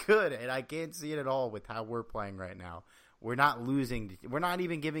not good, and I can't see it at all with how we're playing right now. We're not losing. We're not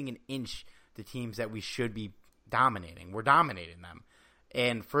even giving an inch to teams that we should be dominating. We're dominating them,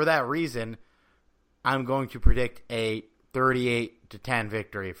 and for that reason, I'm going to predict a 38-10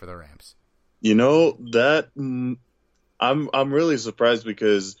 victory for the Rams. You know that I'm really surprised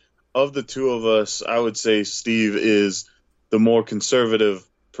because of the two of us, I would say Steve is the more conservative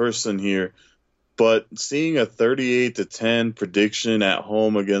person here. But seeing a 38-10 prediction at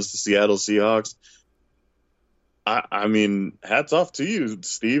home against the Seattle Seahawks, I mean, hats off to you,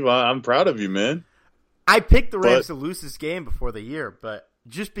 Steve. I'm proud of you, man. I picked the Rams to lose this game before the year, but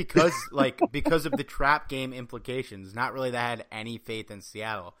just because because of the trap game implications, not really that I had any faith in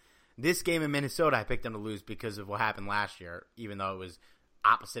Seattle. This game in Minnesota, I picked them to lose because of what happened last year, even though it was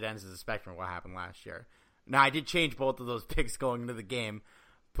opposite ends of the spectrum of what happened last year. Now, I did change both of those picks going into the game,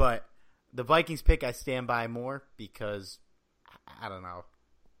 but the Vikings pick I stand by more because, I don't know,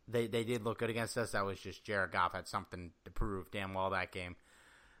 they did look good against us. That was just Jared Goff had something to prove damn well that game.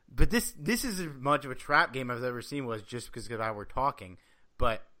 But this is as much of a trap game I've ever seen was just because of how we're talking.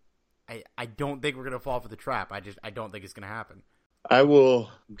 But I don't think we're going to fall for the trap. I don't think it's going to happen. I will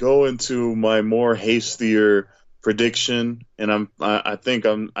go into my more hastier prediction, and I think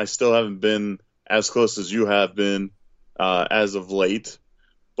I still haven't been as close as you have been as of late.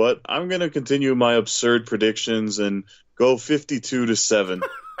 But I'm going to continue my absurd predictions and go 52-7.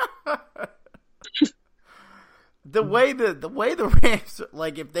 The way the Rams,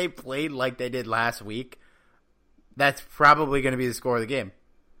 like, if they played like they did last week, that's probably going to be the score of the game.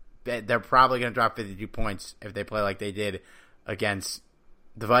 They're probably going to drop 52 points if they play like they did against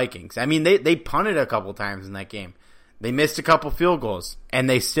the Vikings. I mean, they punted a couple times in that game. They missed a couple field goals, and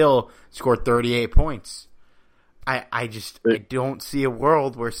they still scored 38 points. I don't see a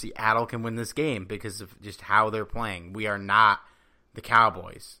world where Seattle can win this game because of just how they're playing. We are not the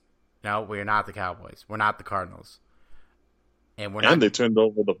Cowboys. No, we are not the Cowboys. We're not the Cardinals. And they turned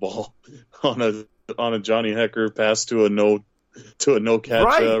over the ball on a Johnny Hecker pass to a no catch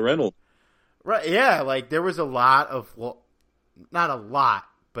right. Reynolds. Right, yeah, like there was a lot of not a lot,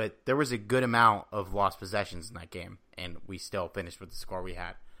 but there was a good amount of lost possessions in that game, and we still finished with the score we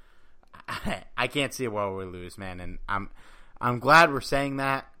had. I can't see a world where we lose, man, and I'm glad we're saying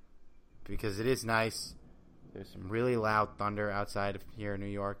that because it is nice. There's some really loud thunder outside of here in New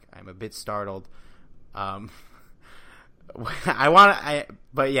York. I'm a bit startled. But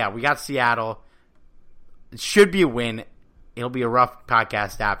yeah, we got Seattle. It should be a win. It'll be a rough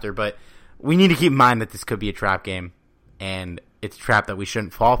podcast after, but we need to keep in mind that this could be a trap game, and it's a trap that we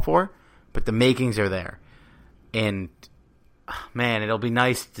shouldn't fall for, but the makings are there. And, man, it'll be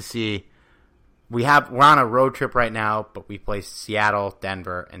nice to see. We're on a road trip right now, but we play Seattle,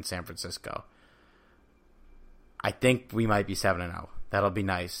 Denver, and San Francisco. I think we might be 7-0. That'll be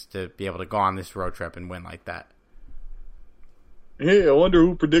nice to be able to go on this road trip and win like that. Hey, I wonder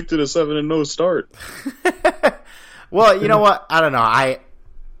who predicted a 7-0 start. Well, you know what? I don't know. I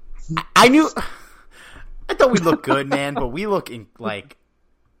thought we looked good, man, but we look like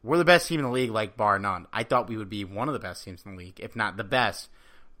we're the best team in the league, like bar none. I thought we would be one of the best teams in the league, if not the best.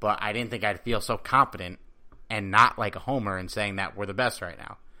 But I didn't think I'd feel so confident and not like a homer in saying that we're the best right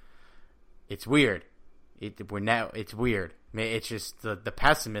now. It's weird. It's weird. It's just the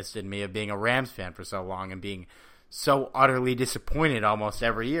pessimist in me of being a Rams fan for so long and being so utterly disappointed almost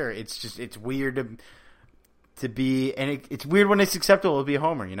every year. It's weird to be, and it's weird when it's acceptable to be a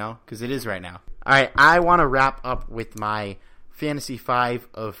homer, you know, because it is right now. All right, I want to wrap up with my Fantasy 5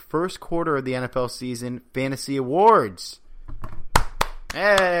 of first quarter of the NFL season fantasy awards.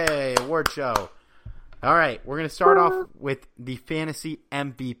 Hey, award show. All right, we're going to start off with the fantasy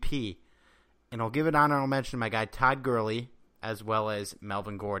MVP. And I'll give an honorable mention to my guy Todd Gurley, as well as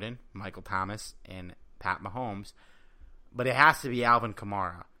Melvin Gordon, Michael Thomas, and Pat Mahomes. But it has to be Alvin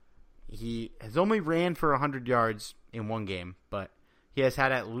Kamara. He has only ran for 100 yards in one game, but he has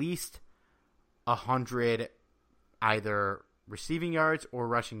had at least 100 either receiving yards or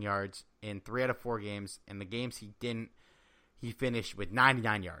rushing yards in 3 out of 4 games. And the games he didn't, he finished with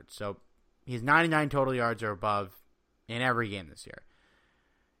 99 yards. So he has 99 total yards or above in every game this year.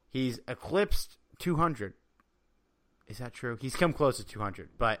 He's eclipsed 200. Is that true? He's come close to 200,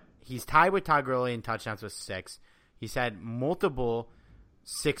 but he's tied with Todd Gurley in touchdowns with 6. He's had multiple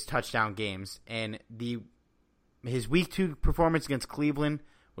 6-touchdown games, and his Week 2 performance against Cleveland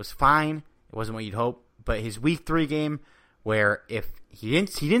was fine. It wasn't what you'd hope, but his Week 3 game, where if he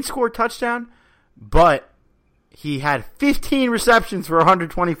didn't score a touchdown, but he had 15 receptions for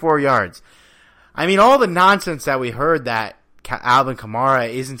 124 yards. I mean, all the nonsense that we heard that Alvin Kamara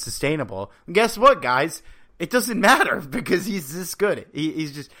isn't sustainable. And guess what, guys? It doesn't matter because he's this good.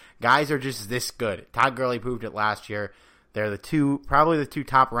 Guys are just this good. Todd Gurley proved it last year. They're probably the two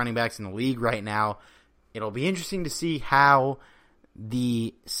top running backs in the league right now. It'll be interesting to see how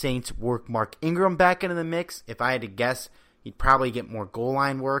the Saints work Mark Ingram back into the mix. If I had to guess, he'd probably get more goal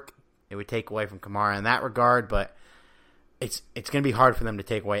line work. It would take away from Kamara in that regard, but it's going to be hard for them to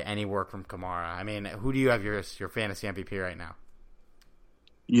take away any work from Kamara. I mean, who do you have your fantasy MVP right now?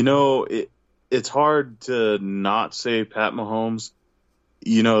 You know, it's hard to not say Pat Mahomes.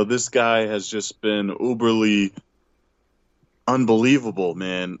 You know, this guy has just been uberly unbelievable,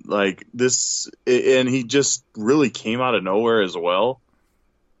 man. Like this, and he just really came out of nowhere as well.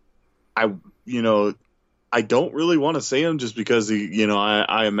 I don't really want to say him just because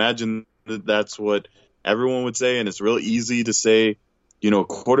I imagine that's what everyone would say, and it's real easy to say,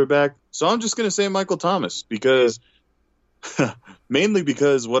 quarterback. So I'm just going to say Michael Thomas because mainly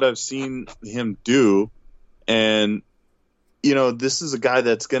because what I've seen him do, and this is a guy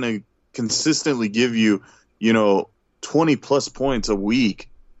that's going to consistently give you, 20 plus points a week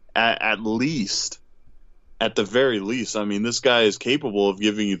at least, at the very least. I mean, this guy is capable of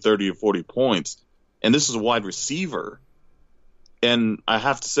giving you 30 or 40 points, and this is a wide receiver. And I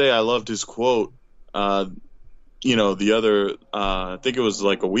have to say, I loved his quote, the other, I think it was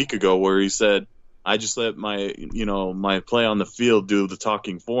like a week ago, where he said, I just let my play on the field do the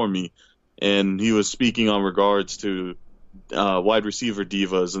talking for me. And he was speaking on regards to wide receiver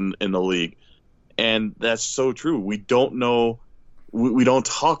divas in the league. And that's so true. We don't know, we don't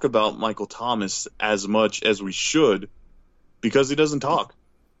talk about Michael Thomas as much as we should because he doesn't talk.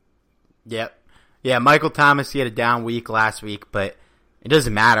 Yep. Yeah, Michael Thomas, he had a down week last week, but it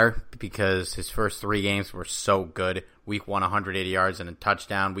doesn't matter because his first 3 games were so good. Week 1, 180 yards and a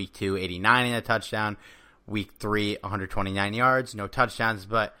touchdown. Week 2, 89 and a touchdown. Week 3, 129 yards, no touchdowns.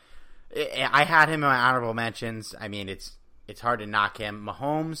 But I had him in my honorable mentions. I mean, it's hard to knock him.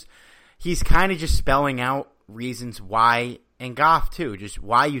 Mahomes, he's kind of just spelling out reasons why, and Goff too, just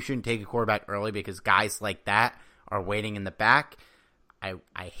why you shouldn't take a quarterback early because guys like that are waiting in the back.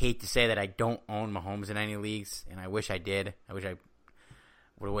 I hate to say that I don't own Mahomes in any leagues, and I wish I did. I wish I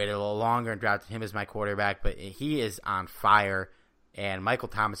would have waited a little longer and drafted him as my quarterback, but he is on fire. And Michael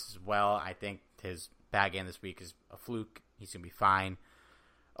Thomas as well. I think his bad game this week is a fluke. He's going to be fine.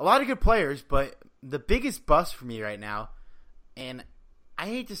 A lot of good players, but the biggest bust for me right now, and I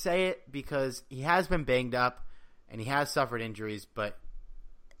hate to say it because he has been banged up and he has suffered injuries, but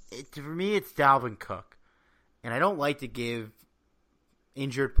for me it's Dalvin Cook. And I don't like to give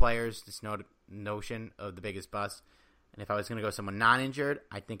injured players this notion of the biggest bust. And if I was going to go someone non-injured,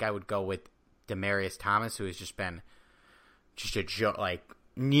 I think I would go with Demaryius Thomas, who has just been just a joke, like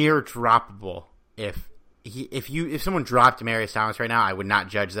near droppable. If someone dropped Demaryius Thomas right now, I would not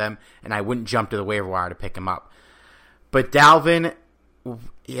judge them, and I wouldn't jump to the waiver wire to pick him up. But Dalvin,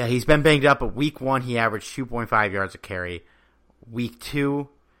 yeah, he's been banged up. But week 1, he averaged 2.5 yards a carry. Week 2,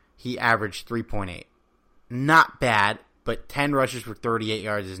 he averaged 3.8. Not bad, but 10 rushes for 38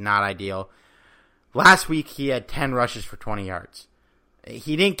 yards is not ideal. Last week, he had 10 rushes for 20 yards.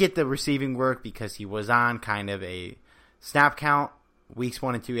 He didn't get the receiving work because he was on kind of a snap count. Weeks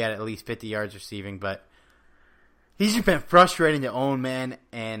 1 and 2, he had at least 50 yards receiving, but he's just been frustrating to own, man.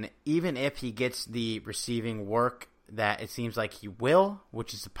 And even if he gets the receiving work that it seems like he will,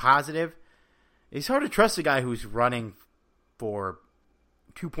 which is a positive, it's hard to trust a guy who's running for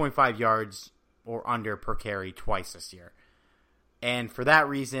 2.5 yards or under per carry twice this year. And for that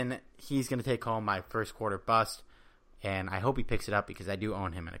reason, he's going to take home my first quarter bust. And I hope he picks it up because I do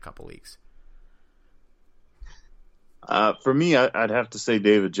own him in a couple leagues. For me, I'd have to say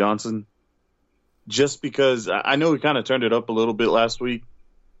David Johnson. Just because I know he kind of turned it up a little bit last week.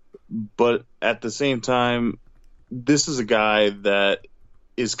 But at the same time, this is a guy that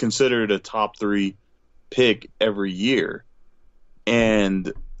is considered a top 3 pick every year.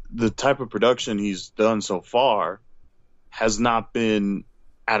 And the type of production he's done so far has not been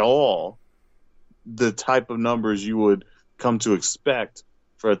at all the type of numbers you would come to expect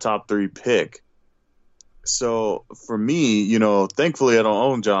for a top 3 pick. So for me, thankfully I don't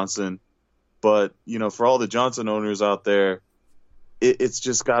own Johnson, but, for all the Johnson owners out there, it's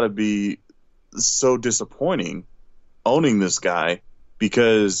just got to be so disappointing owning this guy,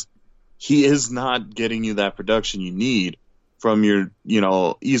 because he is not getting you that production you need from your,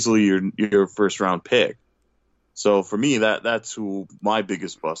 easily your first round pick. So for me, that's who my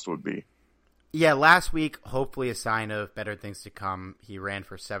biggest bust would be. Yeah, last week, hopefully a sign of better things to come. He ran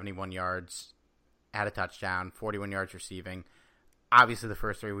for 71 yards, had a touchdown, 41 yards receiving. Obviously, the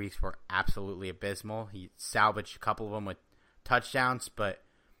first 3 weeks were absolutely abysmal. He salvaged a couple of them with touchdowns, but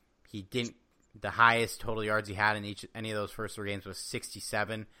he didn't. The highest total yards he had in any of those first 3 games was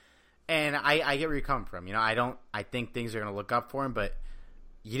 67. And I get where you're coming from. I think things are going to look up for him, but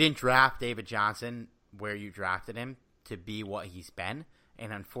you didn't draft David Johnson where you drafted him to be what he's been.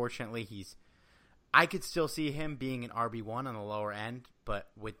 And unfortunately, I could still see him being an RB1 on the lower end, but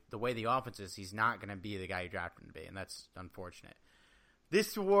with the way the offense is, he's not going to be the guy you drafted him to be, and that's unfortunate.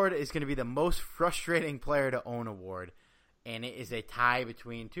 This award is going to be the most frustrating player to own award, and it is a tie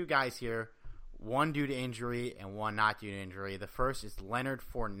between 2 guys here, one due to injury and one not due to injury. The first is Leonard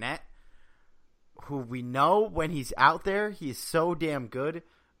Fournette, who we know when he's out there, he is so damn good,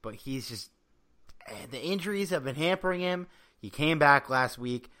 but he's just – the injuries have been hampering him. He came back last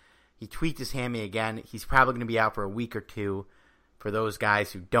week. He tweaked his hammy again. He's probably going to be out for a week or 2. For those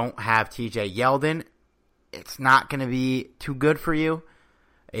guys who don't have TJ Yeldon, it's not going to be too good for you.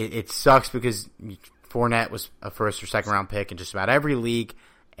 It sucks because Fournette was a first or second round pick in just about every league,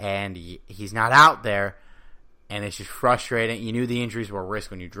 and he's not out there, and it's just frustrating. You knew the injuries were a risk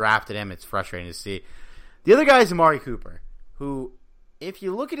when you drafted him. It's frustrating to see. The other guy is Amari Cooper, who, if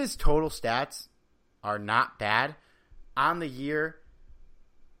you look at his total stats, are not bad. On the year,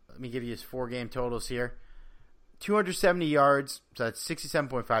 let me give you his 4-game totals here. 270 yards, so that's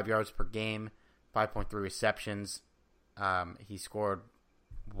 67.5 yards per game, 5.3 receptions. He scored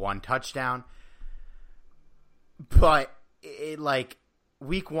 1 touchdown. But,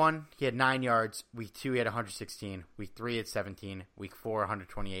 week 1, he had 9 yards. Week 2, he had 116. Week 3, he had 17. Week 4,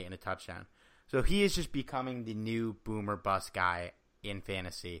 128 and a touchdown. So he is just becoming the new boomer bust guy in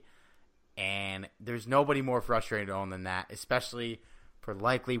fantasy. And there's nobody more frustrated to own than that, especially for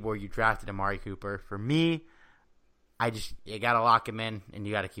likely where you drafted Amari Cooper. For me, you got to lock him in, and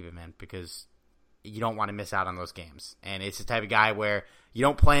you got to keep him in because you don't want to miss out on those games. And it's the type of guy where you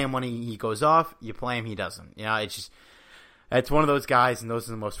don't play him when he goes off. You play him, he doesn't. It's one of those guys, and those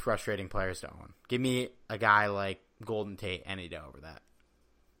are the most frustrating players to own. Give me a guy like Golden Tate any day over that.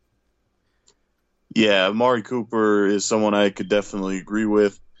 Yeah, Amari Cooper is someone I could definitely agree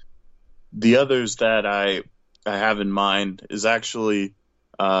with. The others that I have in mind is actually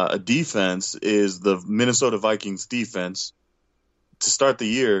a defense, is the Minnesota Vikings defense. To start the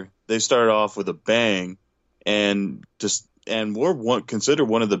year, they started off with a bang, and we're considered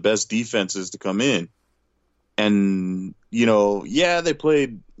one of the best defenses to come in. And, they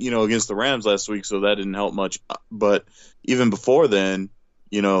played, against the Rams last week, so that didn't help much. But even before then,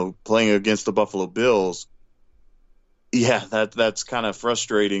 playing against the Buffalo Bills, yeah, that's kind of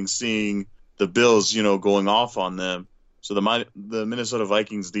frustrating seeing the Bills, going off on them. So the Minnesota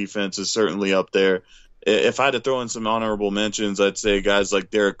Vikings defense is certainly up there. If I had to throw in some honorable mentions, I'd say guys like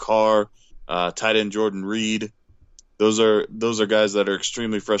Derek Carr, tight end Jordan Reed. Those are guys that are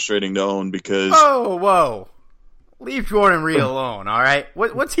extremely frustrating to own because. Whoa. Leave Jordan Reed alone, all right?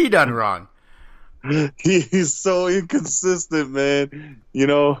 What's he done wrong? He's so inconsistent, man.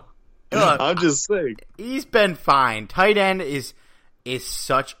 Look, I'm just saying. He's been fine. Tight end is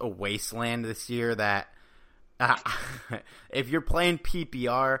such a wasteland this year that if you're playing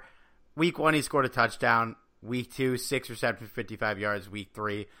PPR, week 1 he scored a touchdown. Week 2, 6 receptions for 55 yards. Week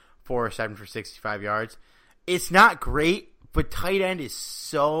 3, 4 receptions for 65 yards. It's not great, but tight end is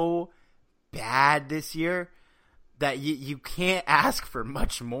so bad this year that you can't ask for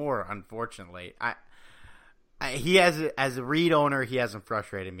much more, unfortunately. As a Reed owner, he hasn't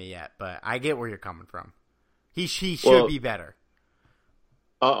frustrated me yet, but I get where you're coming from. He should be better.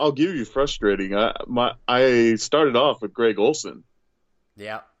 I'll give you frustrating. I started off with Greg Olsen.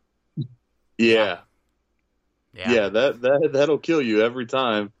 Yeah. Yeah, that'll kill you every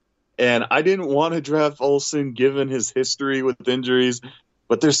time. And I didn't want to draft Olsen given his history with injuries,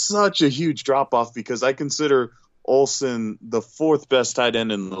 but there's such a huge drop-off because I consider Olsen the 4th best tight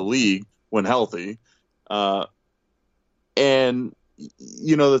end in the league when healthy. And,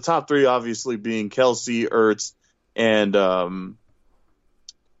 the top 3 obviously being Kelsey, Ertz, and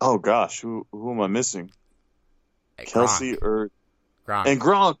Oh gosh, who am I missing? Kelsey or Gronk. And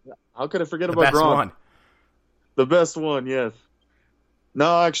Gronk. How could I forget The about best Gronk? one. The best one, yes.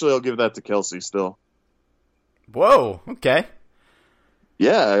 No, actually, I'll give that to Kelsey still. Whoa, okay.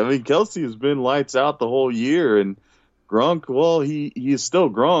 Yeah, I mean, Kelsey has been lights out the whole year, and Gronk, well, he is still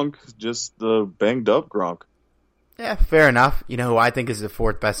Gronk, just the banged up Gronk. Yeah, fair enough. You know who I think is the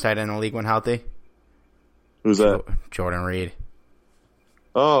fourth best tight end in the league when healthy? Who's that? Jordan Reed.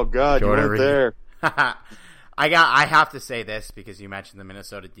 Oh God, Jordan you went Reed. there. I have to say this because you mentioned the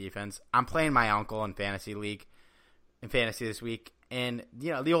Minnesota defense. I'm playing my uncle in fantasy this week, and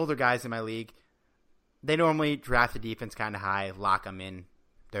you know the older guys in my league, they normally draft the defense kind of high, lock them in.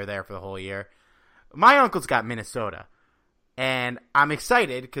 They're there for the whole year. My uncle's got Minnesota, and I'm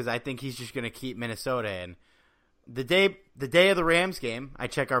excited because I think he's just going to keep Minnesota in. The day of the Rams game, I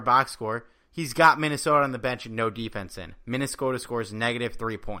check our box score. He's got Minnesota on the bench and no defense in. Minnesota scores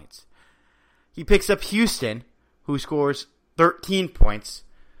 -3 points. He picks up Houston, who scores 13 points.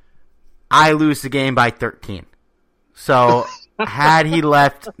 I lose the game by 13. So, had he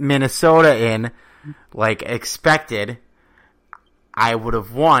left Minnesota in, like expected, I would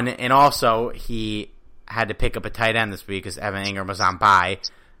have won. And also, he had to pick up a tight end this week because Evan Ingram was on bye.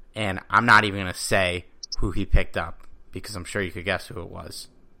 And I'm not even going to say who he picked up because I'm sure you could guess who it was.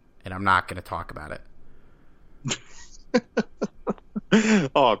 And I'm not going to talk about it.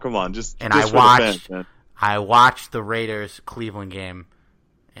 Oh, come on, just And just for the fans, man. I watched the Raiders Cleveland game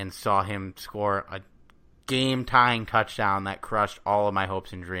and saw him score a game-tying touchdown that crushed all of my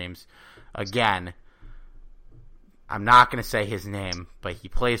hopes and dreams. Again, I'm not going to say his name, but he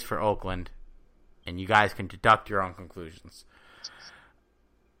plays for Oakland, and you guys can deduct your own conclusions.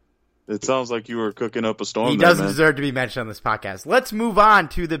 It sounds like you were cooking up a storm. He there, doesn't man. deserve to be mentioned on this podcast. Let's move on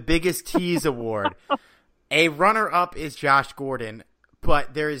to the biggest tease award. A runner-up is Josh Gordon,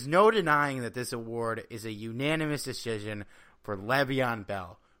 but there is no denying that this award is a unanimous decision for Le'Veon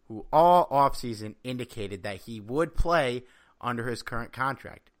Bell, who all offseason indicated that he would play under his current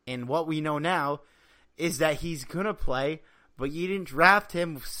contract. And what we know now is that he's going to play, but you didn't draft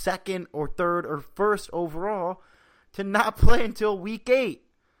him second or third or first overall to not play until week 8.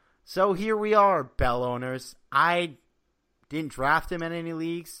 So here we are, Bell owners. I didn't draft him in any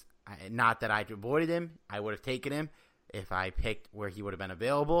leagues. Not that I avoided him. I would have taken him if I picked where he would have been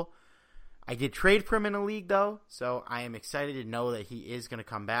available. I did trade for him in a league, though, so I am excited to know that he is going to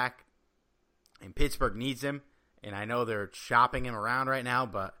come back. And Pittsburgh needs him, and I know they're shopping him around right now,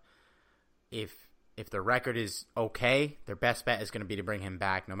 but if the record is okay, their best bet is going to be to bring him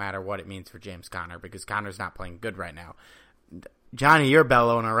back no matter what it means for James Conner, because Conner's not playing good right now. Johnny, you're a Bell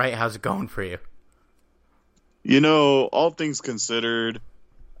owner, right? How's it going for you? You know, all things considered,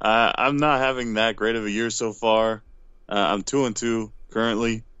 I'm not having that great of a year so far. I'm 2-2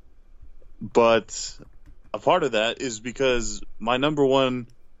 currently, but a part of that is because my number one,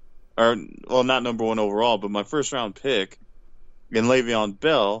 or well, not number one overall, but my first round pick in Le'Veon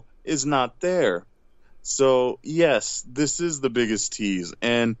Bell is not there. So yes, this is the biggest tease,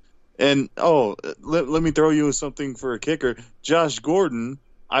 and let me throw you something for a kicker. Josh Gordon,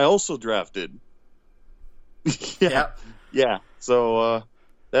 I also drafted. Yeah. So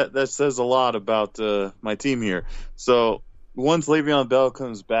that says a lot about my team here. So once Le'Veon Bell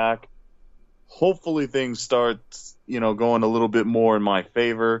comes back, hopefully things start going a little bit more in my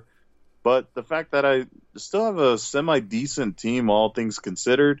favor. But the fact that I still have a semi-decent team, all things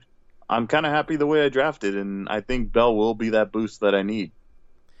considered, I'm kind of happy the way I drafted, and I think Bell will be that boost that I need.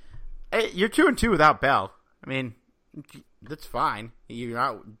 Hey, you're 2-2 without Bell. I mean, that's fine. You're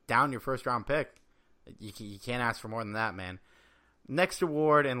not down your first-round pick. You can't ask for more than that, man. Next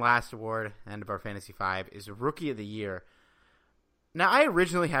award and last award, end of our Fantasy 5, is Rookie of the Year. Now, I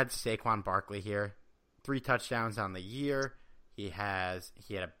originally had Saquon Barkley here. 3 touchdowns on the year. He had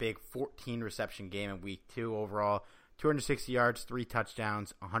a big 14-reception game in Week 2 overall. 260 yards, 3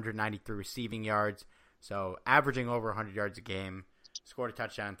 touchdowns, 193 receiving yards. So, averaging over 100 yards a game. Scored a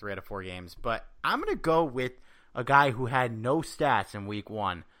touchdown in 3 out of 4 games. But I'm going to go with a guy who had no stats in Week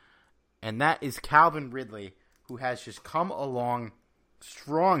 1. And that is Calvin Ridley, who has just come along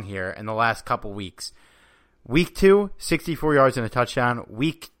strong here in the last couple weeks. Week 2, 64 yards and a touchdown.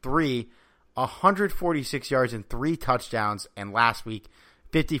 Week 3, 146 yards and 3 touchdowns. And last week,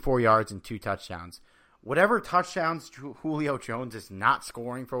 54 yards and 2 touchdowns. Whatever touchdowns Julio Jones is not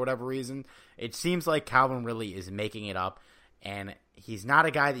scoring for whatever reason, it seems like Calvin Ridley is making it up. And he's not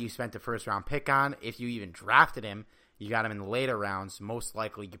a guy that you spent a first-round pick on. If you even drafted him, you got him in the later rounds. Most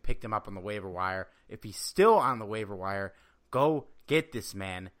likely you picked him up on the waiver wire. If he's still on the waiver wire, go get this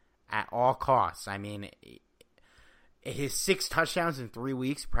man at all costs. I mean, his 6 touchdowns in 3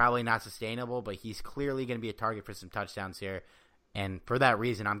 weeks, probably not sustainable, but he's clearly going to be a target for some touchdowns here. And for that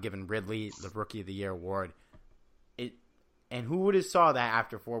reason, I'm giving Ridley the Rookie of the Year award. And who would have saw that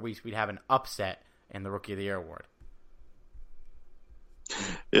after 4 weeks we'd have an upset in the Rookie of the Year award?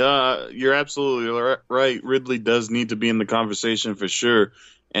 Yeah, you're absolutely right. Ridley does need to be in the conversation for sure.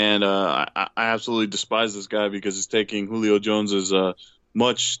 And I absolutely despise this guy because he's taking Julio Jones's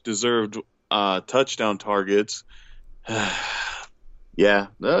much-deserved touchdown targets. Yeah,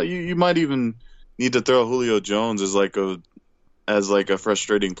 you might even need to throw Julio Jones as like a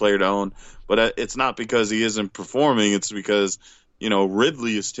frustrating player to own. But it's not because he isn't performing. It's because,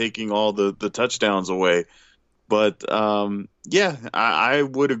 Ridley is taking all the touchdowns away. But, yeah, I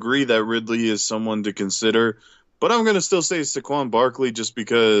would agree that Ridley is someone to consider. But I'm going to still say Saquon Barkley just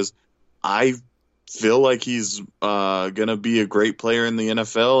because I feel like he's going to be a great player in the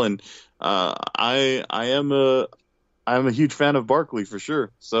NFL. And I am a huge fan of Barkley for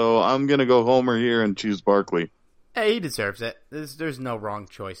sure. So I'm going to go homer here and choose Barkley. Hey, he deserves it. There's no wrong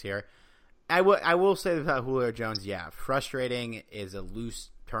choice here. I will say about Julio Jones, yeah, frustrating is a loose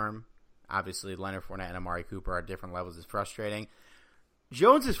term. Obviously, Leonard Fournette and Amari Cooper are at different levels of frustrating.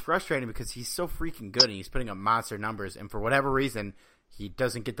 Jones is frustrating because he's so freaking good and he's putting up monster numbers, and for whatever reason, he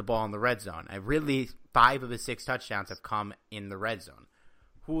doesn't get the ball in the red zone. And really, 5 of his 6 touchdowns have come in the red zone.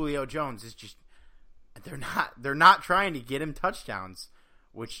 Julio Jones is just they're not trying to get him touchdowns,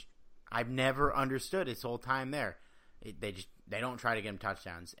 which I've never understood his whole time there. They don't try to get him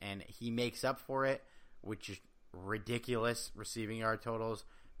touchdowns, and he makes up for it, which is ridiculous receiving yard totals.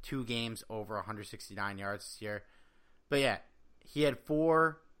 2 games over 169 yards this year. But yeah, he had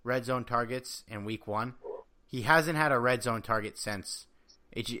 4 red zone targets in week 1. He hasn't had a red zone target since.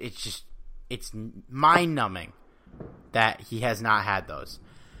 It's mind-numbing that he has not had those.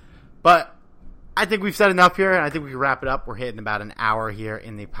 But I think we've said enough here, and I think we can wrap it up. We're hitting about an hour here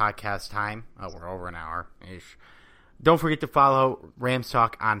in the podcast time. Oh, we're over an hour-ish. Don't forget to follow Rams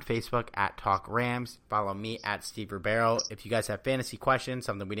Talk on Facebook at Talk Rams. Follow me at Steve Ribeiro. If you guys have fantasy questions,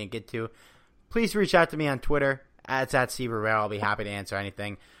 something we didn't get to, please reach out to me on Twitter. It's at Steve Ribeiro. I'll be happy to answer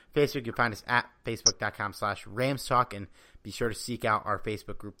anything. Facebook, you can find us at facebook.com/Rams Talk, and be sure to seek out our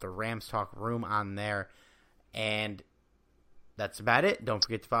Facebook group, the Rams Talk Room, on there. And that's about it. Don't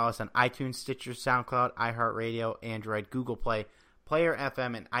forget to follow us on iTunes, Stitcher, SoundCloud, iHeartRadio, Android, Google Play, Player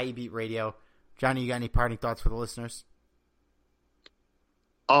FM, and iBeat Radio. Johnny, you got any parting thoughts for the listeners?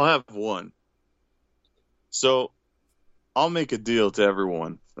 I'll have one. So I'll make a deal to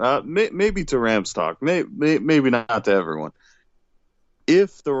everyone. Maybe to Rams Talk. Maybe not to everyone.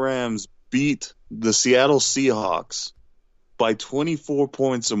 If the Rams beat the Seattle Seahawks by 24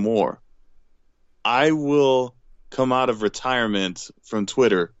 points or more, I will come out of retirement from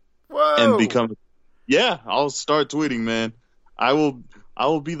Twitter. Whoa. And become. Yeah, I'll start tweeting, man. I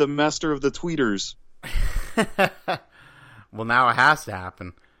will be the master of the tweeters. Well, now it has to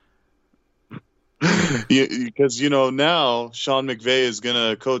happen. Because, now Sean McVay is going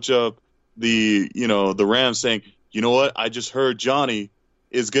to coach up the Rams saying, you know what? I just heard Johnny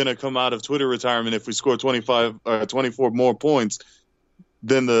is going to come out of Twitter retirement if we score 24 more points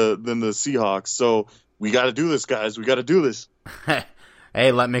than the Seahawks. So we got to do this, guys. We got to do this.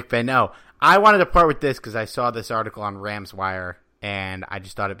 Hey, let McVay know. I wanted to part with this because I saw this article on Rams Wire, and I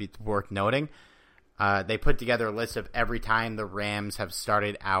just thought it'd be worth noting. They put together a list of every time the Rams have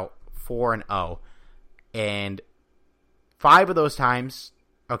started out 4-0. And 5 of those times,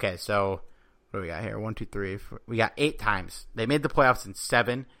 okay, so what do we got here? 1, 2, 3, 4. We got 8 times. They made the playoffs in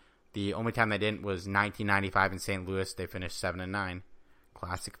 7. The only time they didn't was 1995 in St. Louis. They finished 7-9.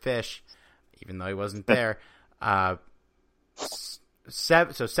 Classic Fish, even though he wasn't there. 7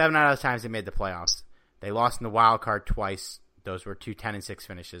 out of the times they made the playoffs. They lost in the wild card twice. Those were 2 10-6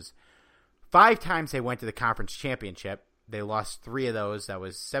 finishes. 5 times they went to the conference championship. They lost 3 of those. That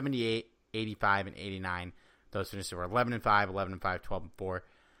was 78, 85, and 89. Those finishes were 11-5, 11-5, 12-4.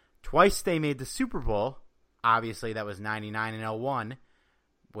 Twice they made the Super Bowl. Obviously, that was 99 and 01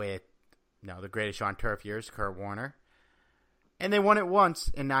 with the greatest show on turf years, Kurt Warner. And they won it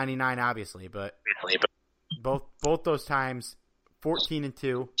once in 99, obviously, but both those times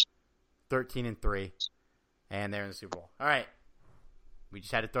 14-2, 13-3, and they're in the Super Bowl. All right. We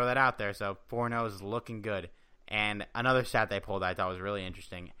just had to throw that out there. So 4-0 is looking good. And another stat they pulled I thought was really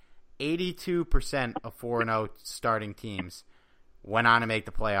interesting. 82% of 4-0 starting teams went on to make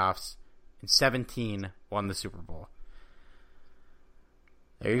the playoffs, and 17 won the Super Bowl.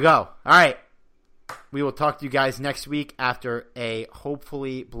 There you go. All right. We will talk to you guys next week after a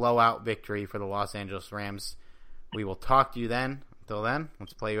hopefully blowout victory for the Los Angeles Rams. We will talk to you then. Until then,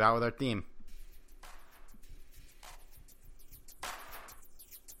 let's play you out with our theme.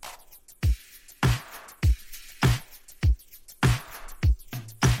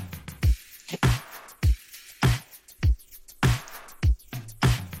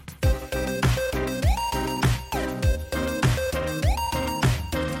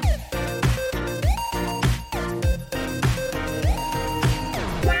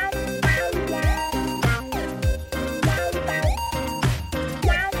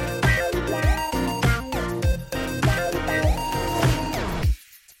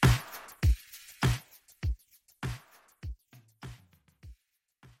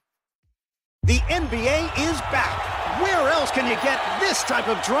 you get this type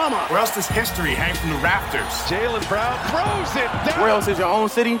of drama? Where else does history hang from the rafters? Jaylen Brown throws it down. Where else is your own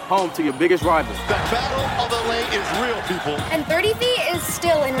city home to your biggest rival? The Battle of LA is real, people. And 30 feet is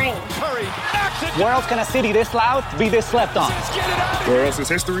still in range. Curry, action. Where else can a city this loud be this slept on? Where else is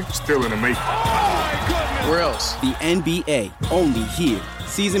history still in the making? Oh, my goodness. Where else? The NBA, only here.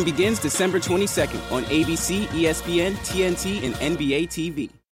 Season begins December 22nd on ABC, ESPN, TNT, and NBA TV.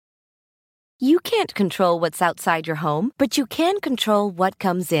 You can't control what's outside your home, but you can control what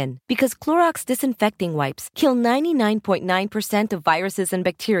comes in. Because Clorox disinfecting wipes kill 99.9% of viruses and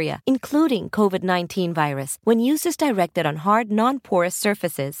bacteria, including COVID-19 virus, when used as directed on hard, non-porous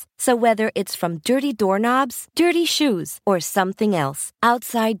surfaces. So whether it's from dirty doorknobs, dirty shoes, or something else,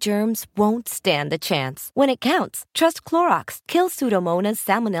 outside germs won't stand a chance. When it counts, trust Clorox. Kill Pseudomonas,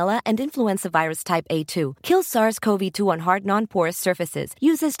 Salmonella, and influenza virus type A2. Kill SARS-CoV-2 on hard, non-porous surfaces.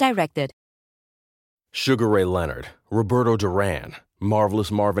 Use as directed. Sugar Ray Leonard, Roberto Duran,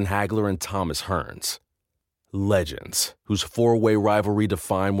 Marvelous Marvin Hagler, and Thomas Hearns. Legends, whose four-way rivalry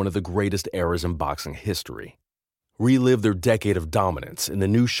defined one of the greatest eras in boxing history. Relive their decade of dominance in the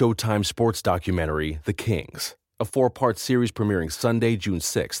new Showtime sports documentary, The Kings, a 4-part series premiering Sunday, June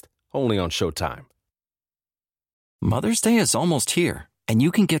 6th, only on Showtime. Mother's Day is almost here, and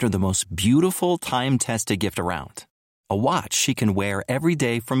you can get her the most beautiful time-tested gift around. A watch she can wear every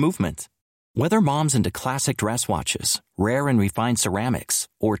day from Movement. Whether mom's into classic dress watches, rare and refined ceramics,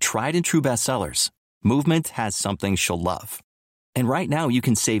 or tried and true bestsellers, Movement has something she'll love. And right now you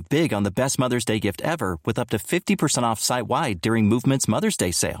can save big on the best Mother's Day gift ever with up to 50% off site-wide during Movement's Mother's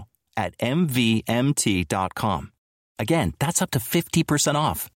Day sale at MVMT.com. Again, that's up to 50%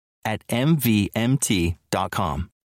 off at MVMT.com.